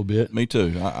shocked me a little bit. Me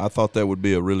too. I thought that would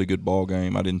be a really good ball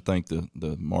game. I didn't think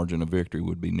the margin of victory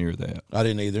would be near that. I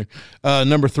didn't either.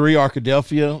 Number 3,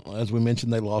 Arkadelphia. As we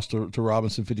mentioned, they lost to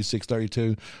Robinson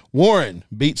 56-32. Warren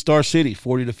beat Star City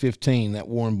 40-15. That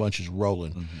Warren bunch is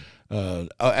rolling.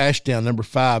 Ashdown, number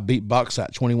 5, beat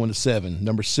Bauxite 21-7.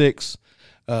 Number 6,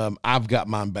 I've got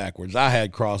mine backwards. I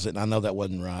had Crossett, and I know that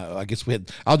wasn't right. I guess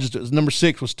number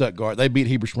 6 was Stuttgart. They beat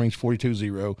Heber Springs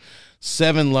 42-0.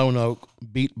 7, Lone Oak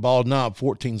beat Bald Knob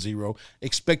 14-0.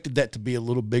 Expected that to be a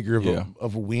little bigger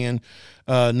of a win.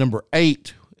 Number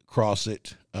 8,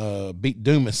 Crossett, beat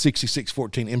Dumas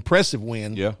 66-14. Impressive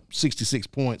win. 66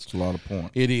 points. It's a lot of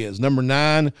points. It is. Number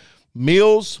 9,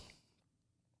 Mills.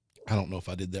 I don't know if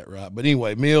I did that right. But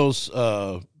anyway, Mills,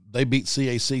 they beat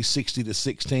CAC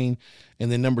 60-16.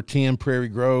 And then number 10, Prairie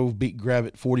Grove, beat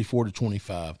Gravett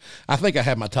 44-25. I think I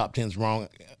had my top 10s wrong,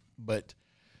 but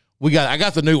I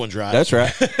got the new ones right. That's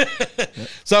right.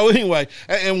 So anyway,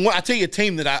 and I tell you, a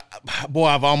team that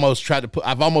I've almost tried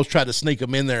to sneak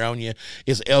them in there on you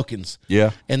is Elkins.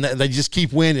 Yeah. And they just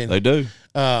keep winning. They do.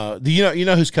 Do you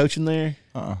know who's coaching there?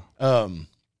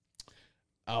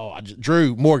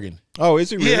 Drew Morgan. Oh, is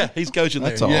he really? Yeah, he's coaching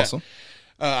there. That's awesome.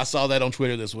 I saw that on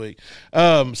Twitter this week.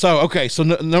 So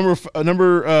number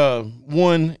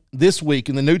 1 this week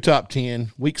in the new top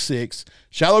 10, week 6,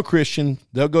 Shiloh Christian.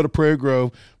 They'll go to Prairie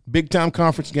Grove. Big time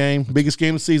conference game, biggest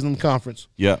game of the season in the conference.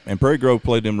 Yeah, and Prairie Grove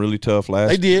played them really tough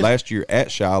last year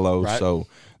at Shiloh. Right. So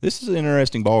this is an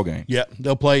interesting ball game. Yeah,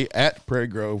 they'll play at Prairie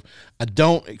Grove. I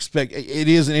don't expect it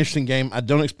is an interesting game. I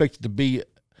don't expect it to be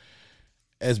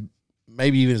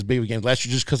maybe even as big of a game last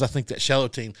year, just because I think that Shiloh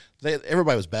team,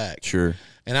 everybody was back. Sure.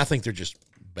 And I think they're just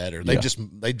better. They just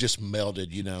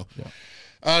melded,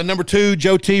 Yeah. Number 2,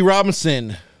 Joe T.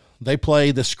 Robinson. They play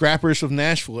the Scrappers of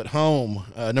Nashville at home.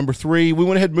 Number 3, we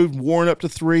went ahead and moved Warren up to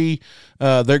 3.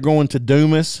 They're going to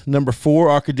Dumas. Number 4,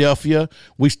 Arkadelphia.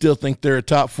 We still think they're a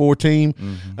top 4 team.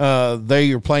 Mm-hmm.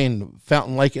 They are playing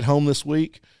Fountain Lake at home this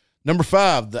week. Number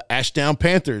 5, the Ashdown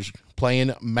Panthers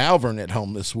playing Malvern at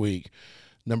home this week.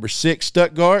 Number 6,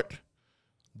 Stuttgart.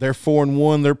 They're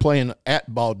 4-1. They're playing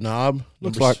at Bald Knob.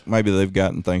 Looks like maybe they've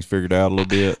gotten things figured out a little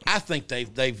bit. I think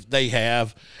they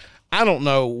have. I don't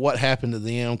know what happened to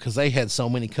them because they had so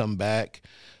many come back.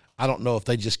 I don't know if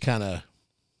they just kind of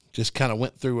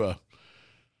went through a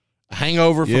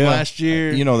hangover from last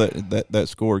year. That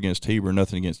score against Heber,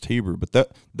 nothing against Heber,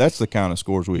 but that's the kind of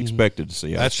scores we expected to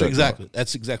see. That's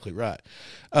exactly right.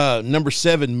 Number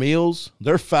 7, Mills.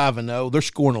 They're 5-0. They're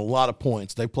scoring a lot of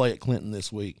points. They play at Clinton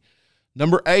this week.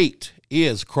 Number 8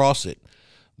 is Crossett.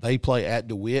 They play at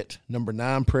DeWitt. Number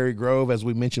 9, Prairie Grove. As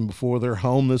we mentioned before, they're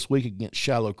home this week against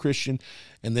Shiloh Christian.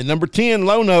 And then number 10,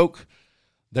 Lone Oak.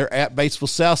 They're at Batesville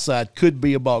Southside. Could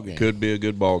be a ball game. Could be a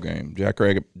good ball game.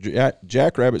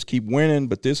 Jackrabbits keep winning,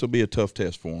 but this will be a tough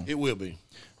test for them. It will be.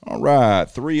 All right,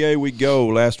 3A we go.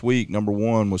 Last week, number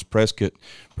 1 was Prescott.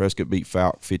 Prescott beat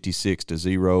Falk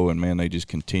 56-0, and, man, they just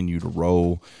continue to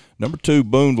roll. Number 2,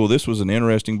 Boonville. This was an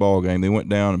interesting ball game. They went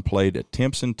down and played a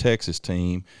Timpson, Texas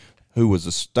team who was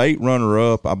a state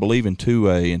runner-up, I believe, in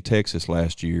 2A in Texas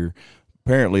last year.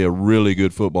 Apparently a really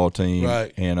good football team.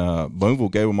 Right. And Boonville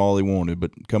gave them all they wanted,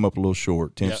 but come up a little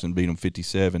short. Timpson beat them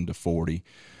 57-40.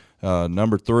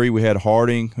 Number 3, we had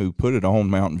Harding, who put it on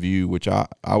Mountain View, which I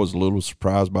was a little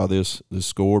surprised by this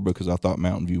score because I thought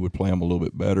Mountain View would play them a little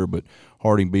bit better, but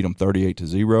Harding beat them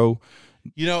 38-0.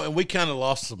 And we kind of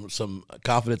lost some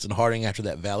confidence in Harding after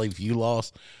that Valley View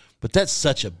loss. But that's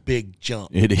such a big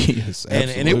jump. It is,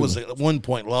 and it was a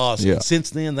 1-point loss. Yeah. And since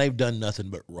then, they've done nothing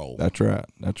but roll. That's right.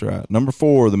 That's right. Number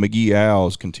 4, the McGee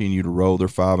Owls continue to roll. They're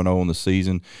 5-0 in the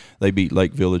season. They beat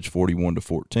Lake Village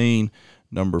 41-14.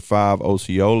 Number 5,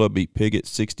 Osceola beat Piggott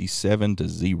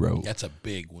 67-0. That's a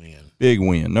big win. Big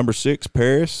win. Number 6,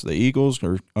 Paris. The Eagles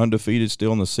are undefeated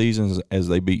still in the season as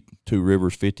they beat Two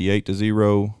Rivers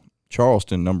 58-0.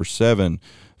 Charleston, number 7,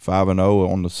 5-0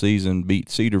 on the season, beat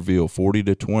Cedarville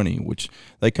 40-20, which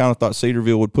they kind of thought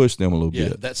Cedarville would push them a little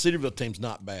bit. Yeah, that Cedarville team's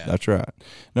not bad. That's right.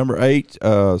 Number 8,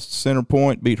 Center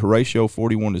Point beat Horatio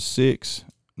 41-6.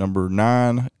 Number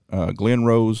 9, Glen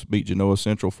Rose beat Genoa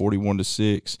Central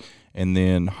 41-6. And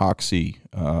then Hoxie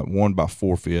won by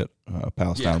forfeit.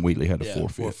 Palestine Wheatley had a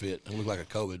forfeit. It looked like a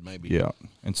COVID maybe. Yeah.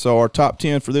 And so our top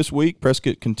 10 for this week,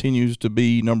 Prescott continues to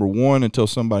be number 1 until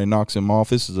somebody knocks him off.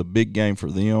 This is a big game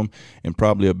for them and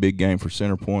probably a big game for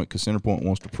Center Point because Center Point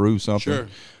wants to prove something. Sure.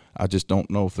 I just don't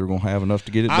know if they're going to have enough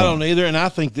to get it done. I don't either, and I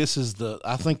think this is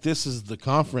the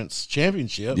conference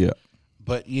championship. Yeah.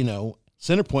 But,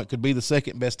 Center Point could be the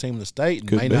second best team in the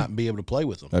state and not be able to play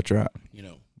with them. That's right.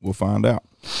 We'll find out.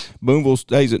 Boonville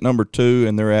stays at number 2,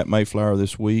 and they're at Mayflower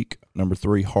this week. Number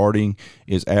 3, Harding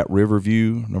is at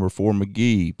Riverview. Number 4,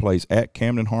 McGee plays at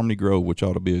Camden Harmony Grove, which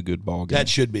ought to be a good ball game. That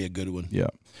should be a good one. Yeah.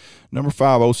 Number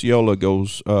 5, Osceola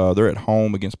goes. They're at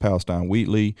home against Palestine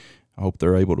Wheatley. I hope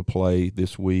they're able to play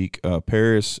this week.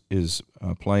 Paris is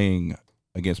playing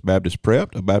against Baptist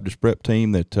Prep, a Baptist Prep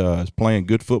team that is playing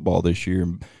good football this year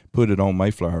and put it on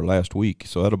Mayflower last week.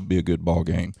 So that'll be a good ball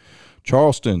game.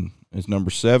 Charleston is number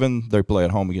 7. They play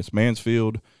at home against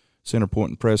Mansfield. Center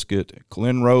Point and Prescott.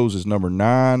 Glen Rose is number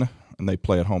 9, and they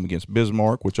play at home against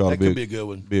Bismarck, which ought to be a good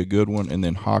one. Be a good one. And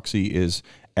then Hoxie is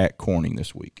at Corning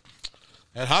this week.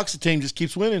 That Hoxie team just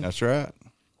keeps winning. That's right.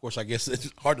 Of course, I guess it's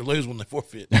hard to lose when they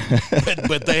forfeit,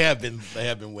 but they have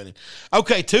been winning.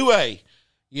 Okay, 2A.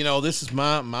 This is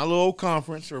my little old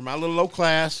conference or my little old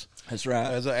class. That's right.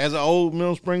 As an old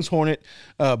Middle Springs Hornet,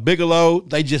 Bigelow,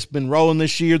 they just been rolling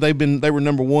this year. They were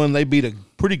number 1. They beat a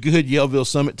pretty good Yellville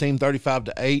Summit team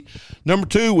 35-8. Number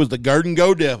 2 was the Gurdon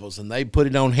Go Devils, and they put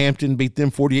it on Hampton, beat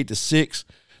them 48-6.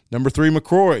 Number 3,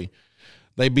 McCrory.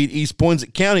 They beat East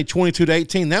Poinsett County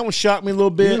 22-18. That one shocked me a little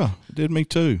bit. Yeah, it did me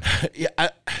too. Yeah,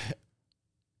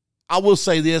 I will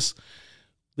say this: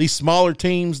 these smaller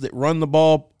teams that run the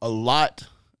ball a lot.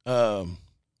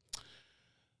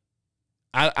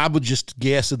 I would just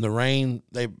guess in the rain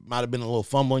they might have been a little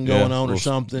fumbling going on or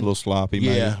something. A little sloppy,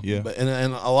 maybe. Yeah. But, and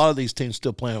a lot of these teams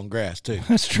still playing on grass, too.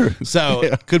 That's true. So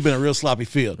it could have been a real sloppy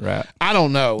field. Right. I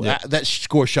don't know. Yeah. That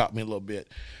score shocked me a little bit.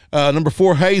 Number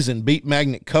 4, Hazen beat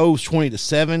Magnet Cove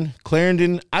 20-7.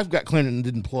 Clarendon, I've got Clarendon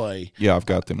didn't play. Yeah, I've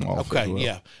got them off. Okay, as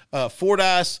well. yeah.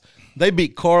 Fordyce, they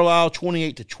beat Carlisle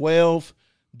 28-12.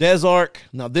 Desark,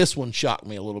 now this one shocked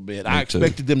me a little bit. I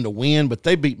expected them to win, but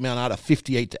they beat Mount Ida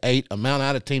 58-8, a Mount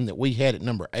Ida team that we had at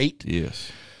number 8. Yes.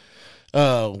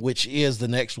 Which is the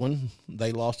next one.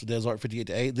 They lost to Desark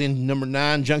 58-8. Then number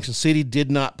 9, Junction City did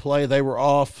not play. They were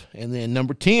off. And then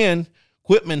number 10,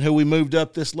 Quitman, who we moved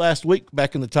up this last week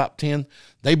back in the top 10,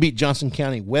 they beat Johnson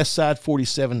County Westside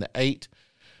 47-8.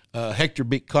 Hector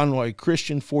beat Conroy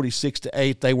Christian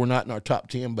 46-8. They were not in our top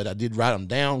 10, but I did write them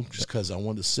down just because I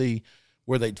wanted to see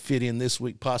where they'd fit in this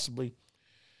week possibly.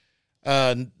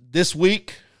 This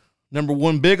week, number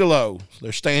 1, Bigelow.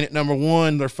 They're staying at number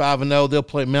 1. They're 5-0. They'll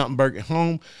play Mountainburg at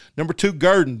home. Number 2,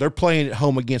 Gurdon. They're playing at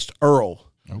home against Earl.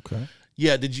 Okay.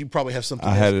 Yeah, did you probably have something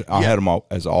I had them all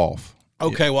as off.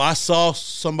 Okay, well, I saw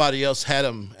somebody else had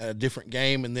them at a different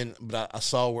game, but I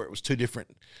saw where it was two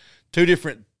different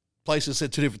places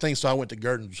said 2 different things, so I went to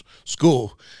Gurdon's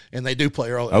school, and they do play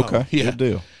Earl at home. Okay, good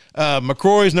deal.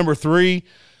 McCrory's number 3.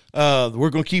 We're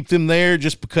going to keep them there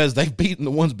just because they've beaten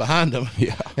the ones behind them.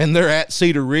 Yeah. And they're at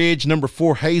Cedar Ridge. Number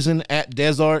 4, Hazen at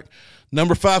Desark.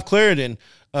 Number 5, Clarendon.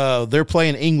 They're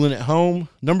playing England at home.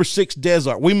 Number 6,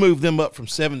 Desark. We moved them up from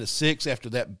 7-6 after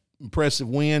that impressive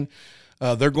win.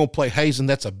 They're going to play Hazen.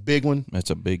 That's a big one. That's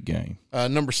a big game.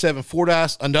 Number 7,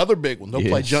 Fordyce. Another big one. They'll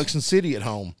play Junction City at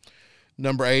home.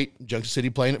 Number 8, Junction City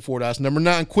playing at Fordyce. Number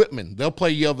 9, Quitman. They'll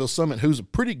play Yellville Summit, who's a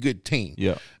pretty good team.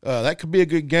 Yeah. That could be a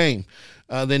good game.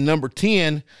 Then number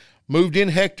 10, moved in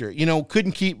Hector.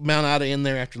 Couldn't keep Mount Ida in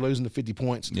there after losing to 50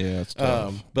 points. Yeah, it's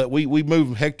tough. But we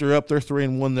moved Hector up. They're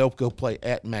 3-1. They'll go play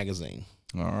at Magazine.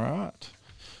 All right.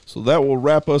 So that will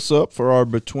wrap us up for our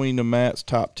Between the Mats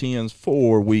top 10s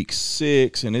for week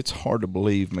 6. And it's hard to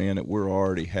believe, man, that we're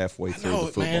already halfway through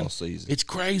the football season. It's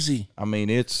crazy. I mean,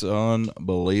 it's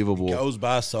unbelievable. It goes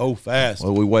by so fast.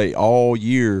 Well, we wait all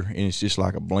year, and it's just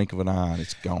like a blink of an eye, and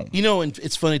it's gone. And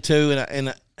it's funny, too,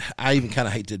 and I even kind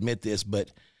of hate to admit this,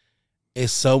 but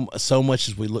it's so much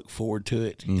as we look forward to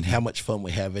it and how much fun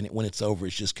we have in it. When it's over,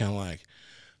 it's just kind of like,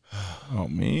 oh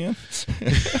man,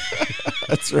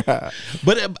 that's right.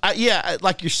 But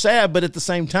like you're sad, but at the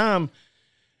same time,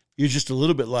 you're just a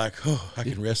little bit like, oh, I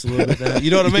can rest a little bit now.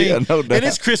 You know what I mean? Yeah, no doubt. And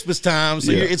it's Christmas time,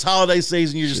 so Yeah. it's holiday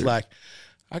season. You're just like,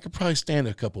 I could probably stand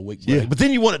a couple week break, but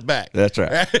then you want it back. That's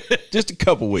right. Just a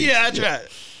couple weeks. Yeah, that's right.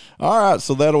 All right,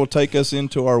 so that'll take us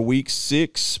into our Week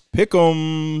 6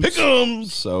 Pick'ems. Pick'ems.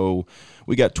 So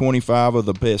we got 25 of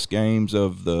the best games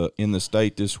in the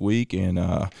state this week,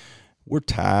 and we're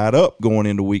tied up going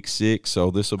into Week 6. So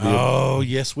this will be. Oh,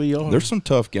 yes, we are. There's some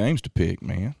tough games to pick,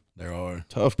 man. There are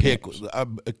Tough pick games.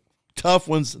 tough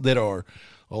ones that are.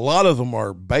 A lot of them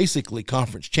are basically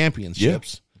conference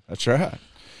championships. Yeah, that's right.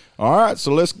 All right,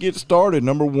 so let's get started.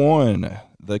 Number 1,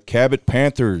 the Cabot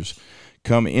Panthers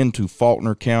come into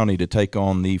Faulkner County to take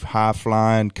on the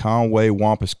high-flying Conway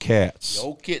Wampus Cats. The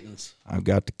old kittens. I've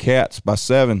got the Cats by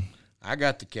 7. I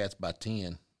got the Cats by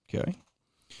 10. Okay.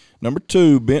 Number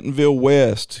 2, Bentonville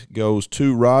West goes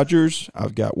to Rogers.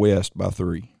 I've got West by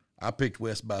 3. I picked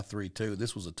West by 3 too.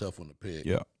 This was a tough one to pick.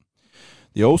 Yeah.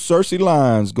 The old Searcy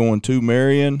Lions going to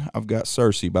Marion. I've got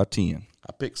Searcy by 10.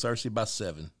 I picked Searcy by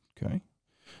 7. Okay.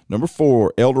 Number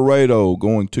 4, El Dorado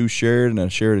going to Sheridan, a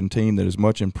Sheridan team that is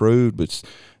much improved. But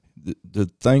the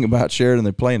thing about Sheridan,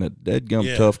 they're playing a dead-gum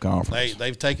tough conference.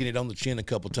 They've taken it on the chin a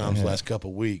couple times the last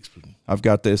couple of weeks. I've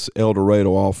got this El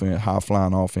Dorado offense,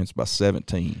 high-flying offense by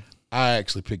 17. I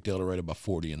actually picked El Dorado by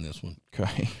 40 in this one.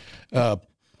 Okay.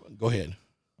 Go ahead.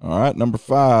 All right, number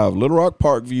 5, Little Rock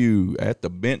Parkview at the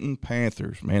Benton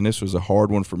Panthers. Man, this was a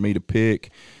hard one for me to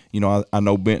pick. You know, I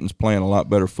know Benton's playing a lot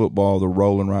better football. They're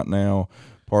rolling right now.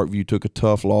 Parkview took a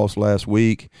tough loss last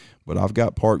week, but I've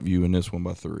got Parkview in this one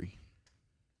by 3.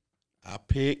 I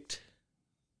picked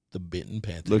the Benton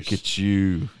Panthers. Look at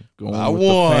you going by with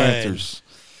 1. the Panthers.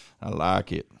 I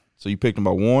like it. So you picked them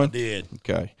by 1? I did.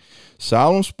 Okay.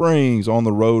 Siloam Springs on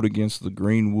the road against the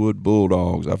Greenwood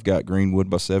Bulldogs. I've got Greenwood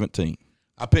by 17.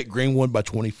 I picked Greenwood by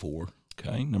 24.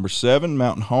 Okay. Number 7,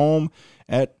 Mountain Home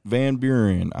at Van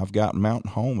Buren. I've got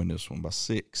Mountain Home in this one by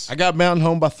 6. I got Mountain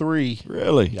Home by 3.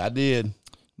 Really? Yeah, I did.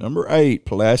 Number 8,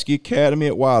 Pulaski Academy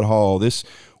at Whitehall. This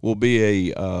will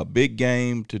be a big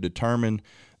game to determine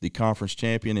the conference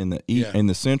champion in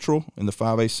the Central, in the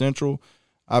 5A Central.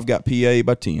 I've got PA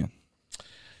by 10.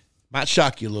 Might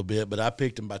shock you a little bit, but I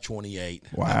picked them by 28.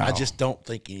 Wow. I just don't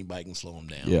think anybody can slow them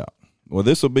down. Yeah. Well,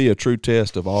 this will be a true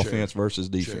test of offense versus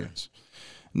defense.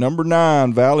 Number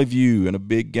 9, Valley View in a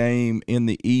big game in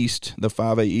the East, the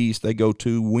 5A East. They go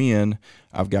to Win.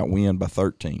 I've got Win by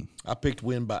 13. I picked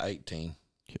Win by 18.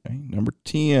 Okay. Number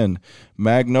 10,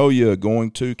 Magnolia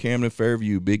going to Camden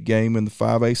Fairview. Big game in the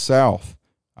 5A South.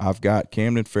 I've got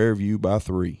Camden Fairview by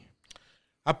 3.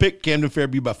 I picked Camden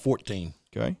Fairview by 14.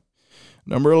 Okay.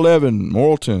 Number 11,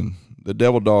 Morrilton. The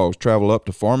Devil Dogs travel up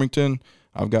to Farmington.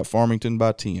 I've got Farmington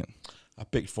by 10. I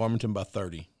picked Farmington by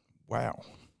 30. Wow.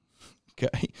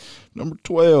 Okay. Number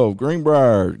 12,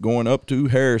 Greenbrier going up to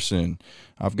Harrison.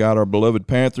 I've got our beloved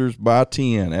Panthers by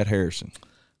 10 at Harrison.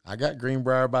 I got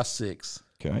Greenbrier by 6.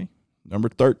 Okay. Number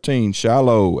 13,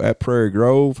 Shiloh at Prairie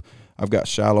Grove. I've got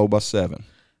Shiloh by 7.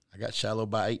 I got Shiloh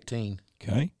by 18.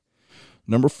 Okay.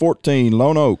 Number 14,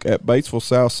 Lone Oak at Batesville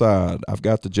Southside. I've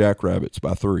got the Jackrabbits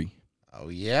by 3. Oh,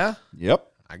 yeah? Yep.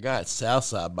 I got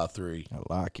Southside by 3.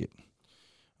 I like it.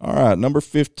 All right. Number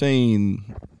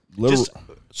 15,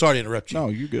 Sorry to interrupt you. No,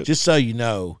 you're good. Just so you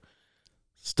know,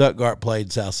 Stuttgart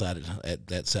played Southside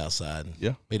at Southside.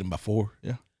 Yeah. Beat them by 4.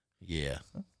 Yeah. Yeah.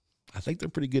 I think they're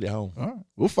pretty good at home. All right.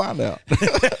 We'll find out.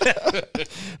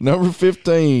 Number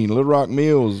 15, Little Rock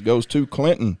Mills goes to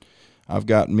Clinton. I've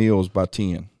got Mills by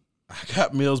 10. I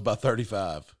got Mills by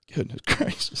 35. Goodness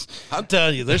gracious. I'm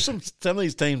telling you, there's some of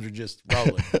these teams are just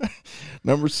rolling.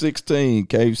 Number 16,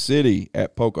 Cave City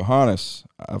at Pocahontas.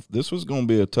 This was going to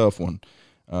be a tough one.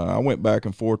 I went back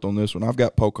and forth on this one. I've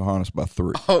got Pocahontas by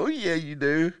 3. Oh, yeah, you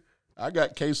do. I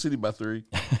got Cave City by 3.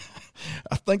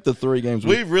 I think the 3 games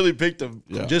We've really picked them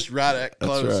just right at That's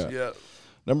close. right. Yeah.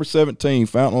 Number 17,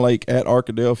 Fountain Lake at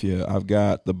Arkadelphia. I've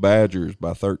got the Badgers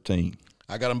by 13.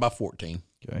 I got them by 14.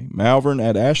 Okay. Malvern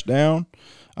at Ashdown.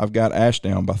 I've got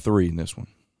Ashdown by 3 in this one.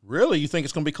 Really? You think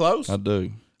it's going to be close? I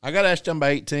do. I got Ashdown by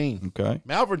 18. Okay.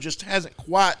 Malvern just hasn't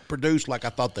quite produced like I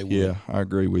thought they would. Yeah, I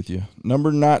agree with you.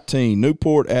 Number 19,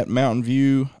 Newport at Mountain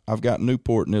View. I've got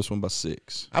Newport in this one by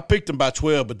 6. I picked them by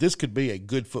 12, but this could be a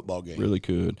good football game. Really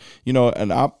could. You know,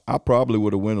 and I probably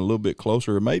would have went a little bit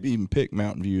closer, or maybe even picked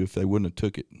Mountain View if they wouldn't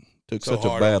have took So such a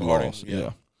hard bad on Harding, loss.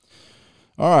 yeah.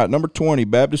 All right, number 20,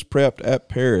 Baptist Prepped at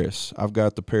Paris. I've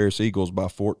got the Paris Eagles by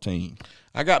 14.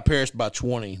 I got Paris by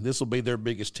 20. This will be their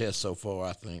biggest test so far,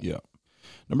 I think. Yeah.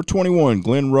 Number 21,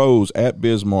 Glen Rose at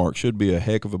Bismarck. Should be a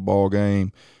heck of a ball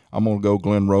game. I'm going to go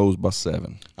Glen Rose by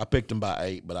 7. I picked them by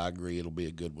 8, but I agree it'll be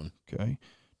a good one. Okay.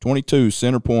 22,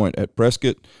 Center Point at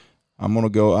Prescott. I'm going to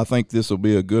go. I think this will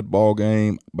be a good ball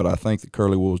game, but I think the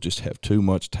Curly Wolves just have too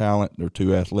much talent. They're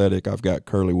too athletic. I've got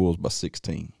Curly Wolves by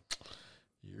 16.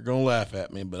 You're going to laugh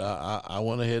at me, but I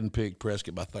went ahead and picked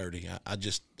Prescott by 30.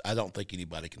 I don't think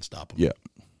anybody can stop them. Yeah.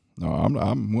 No,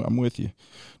 I'm with you.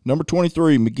 Number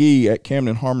 23, McGee at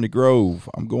Camden Harmony Grove.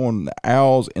 I'm going the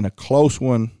Owls in a close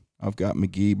one. I've got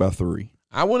McGee by 3.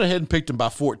 I went ahead and picked them by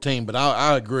 14, but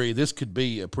I agree. This could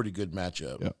be a pretty good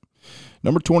matchup. Yep.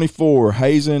 Number 24,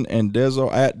 Hazen and Des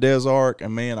Arc.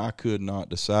 And, man, I could not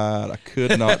decide. This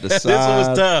one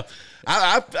was tough.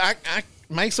 I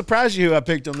may surprise you who I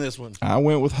picked on this one. I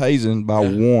went with Hazen by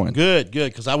 1. Good,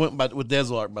 because I went with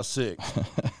Des Arc by 6.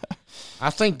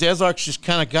 I think Des Arc's just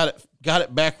kind of got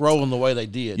it back rolling the way they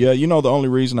did. Yeah, the only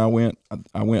reason I went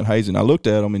Hazen, I looked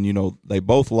at them, and, they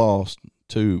both lost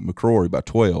to McCrory by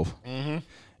 12. Mm-hmm.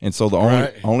 And so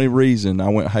the only reason I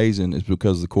went Hazen is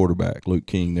because of the quarterback, Luke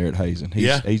King, there at Hazen.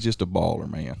 He's just a baller,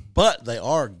 man. But they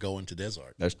are going to Des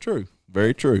Arc. That's true.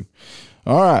 Very true.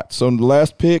 All right, so the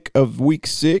last pick of Week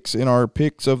 6 in our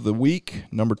picks of the week,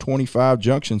 number 25,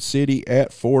 Junction City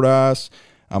at Fordyce.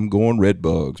 I'm going Red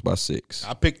Bugs by 6.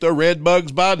 I picked the Red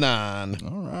Bugs by 9.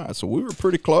 All right, so we were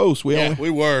pretty close. We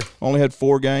were. Only had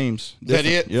 4 games. Is that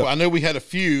it? Yep. I knew we had a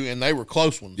few, and they were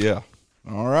close ones. Yeah.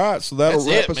 All right, so that'll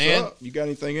wrap us up. You got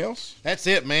anything else? That's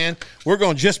it, man. We're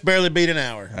going to just barely beat an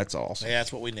hour. That's awesome. Yeah,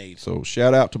 that's what we need. So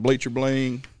shout out to Bleacher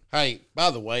Bling. Hey,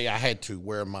 by the way, I had to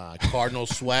wear my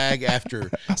Cardinals swag after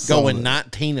going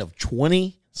 19 of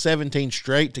 20, 17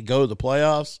 straight to go to the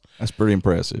playoffs. That's pretty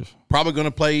impressive. Probably going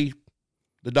to play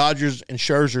the Dodgers and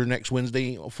Scherzer next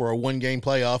Wednesday for a 1-game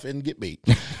playoff and get beat.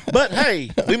 But, hey,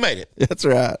 we made it. That's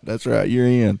right. You're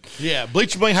in. Yeah,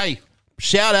 Bleacher Bling, hey.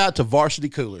 Shout out to Varsity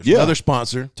Coolers, another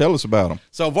sponsor. Tell us about them.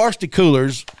 So Varsity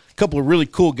Coolers, a couple of really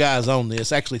cool guys on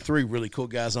this. Actually, 3 really cool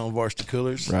guys on Varsity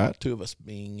Coolers. Right. 2 of us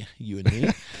being you and me.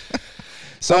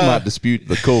 Some might dispute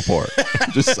the cool part.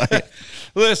 Just saying.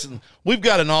 Listen, we've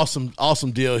got an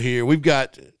awesome deal here. We've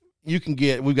got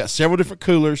several different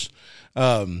coolers.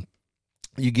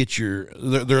 You get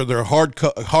they're hard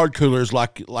coolers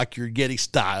like your Yeti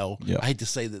style. Yeah. I hate to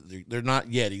say that they're not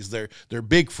Yetis. They're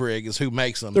Big Frig is who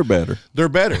makes them. They're better.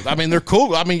 I mean, they're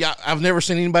cool. I mean, I've never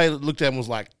seen anybody that looked at them and was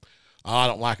like, "Oh, I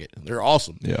don't like it." They're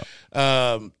awesome.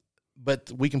 Yeah.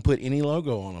 But we can put any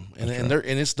logo on them, and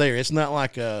it's there. It's not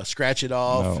like scratch it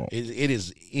off. No. It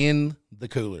is in the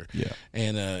cooler. Yeah.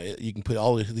 And you can put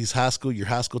all of these your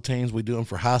high school teams. We do them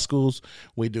for high schools.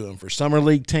 We do them for summer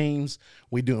league teams.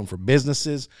 We do them for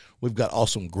businesses. We've got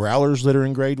awesome growlers that are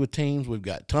engraved with teams. We've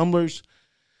got tumblers.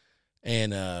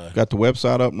 And got the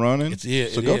website up and running.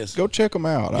 Go check them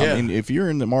out. Yeah. I mean, if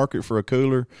you're in the market for a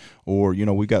cooler, or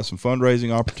we got some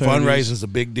fundraising opportunities. Fundraising is a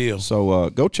big deal. So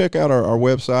go check out our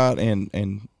website,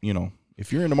 and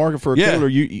if you're in the market for a cooler,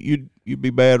 you'd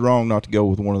be bad wrong not to go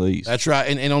with one of these. That's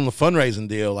right. And on the fundraising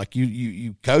deal, like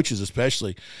you coaches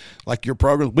especially, like your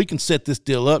programs, we can set this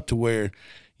deal up to where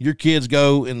your kids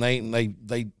go and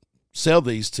they sell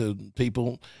these to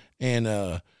people, and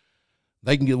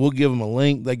we'll give them a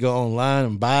link. They go online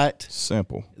and buy it.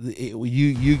 Simple.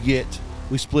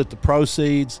 We split the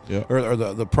proceeds or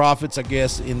the profits, I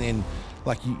guess, and then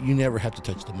like you never have to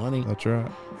touch the money. That's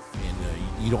right.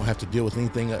 And you don't have to deal with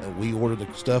anything. We order the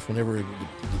stuff whenever the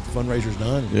fundraiser's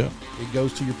done. And it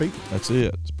goes to your people. That's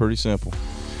it. It's pretty simple.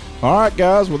 All right,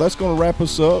 guys. Well, that's going to wrap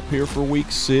us up here for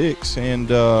Week 6, and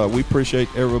we appreciate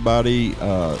everybody.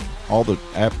 All the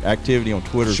activity on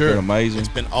Twitter has been amazing. It's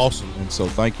been awesome. And so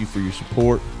thank you for your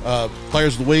support.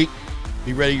 Players of the Week,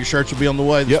 be ready. Your shirts will be on the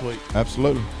way this week.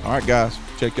 Absolutely. All right, guys.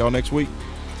 Check y'all next week.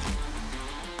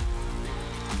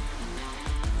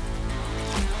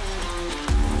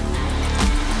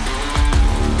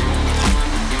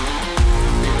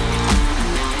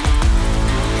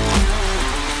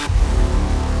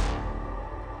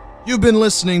 You've been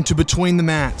listening to Between the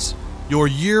Mats, your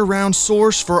year-round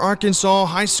source for Arkansas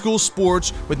high school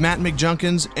sports with Matt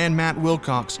McJunkins and Matt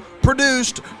Wilcox.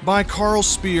 Produced by Carl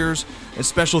Spears, and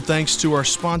special thanks to our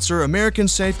sponsor, American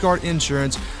Safeguard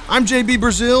Insurance. I'm JB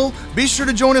Brazil. Be sure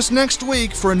to join us next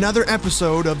week for another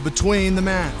episode of Between the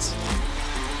Mats.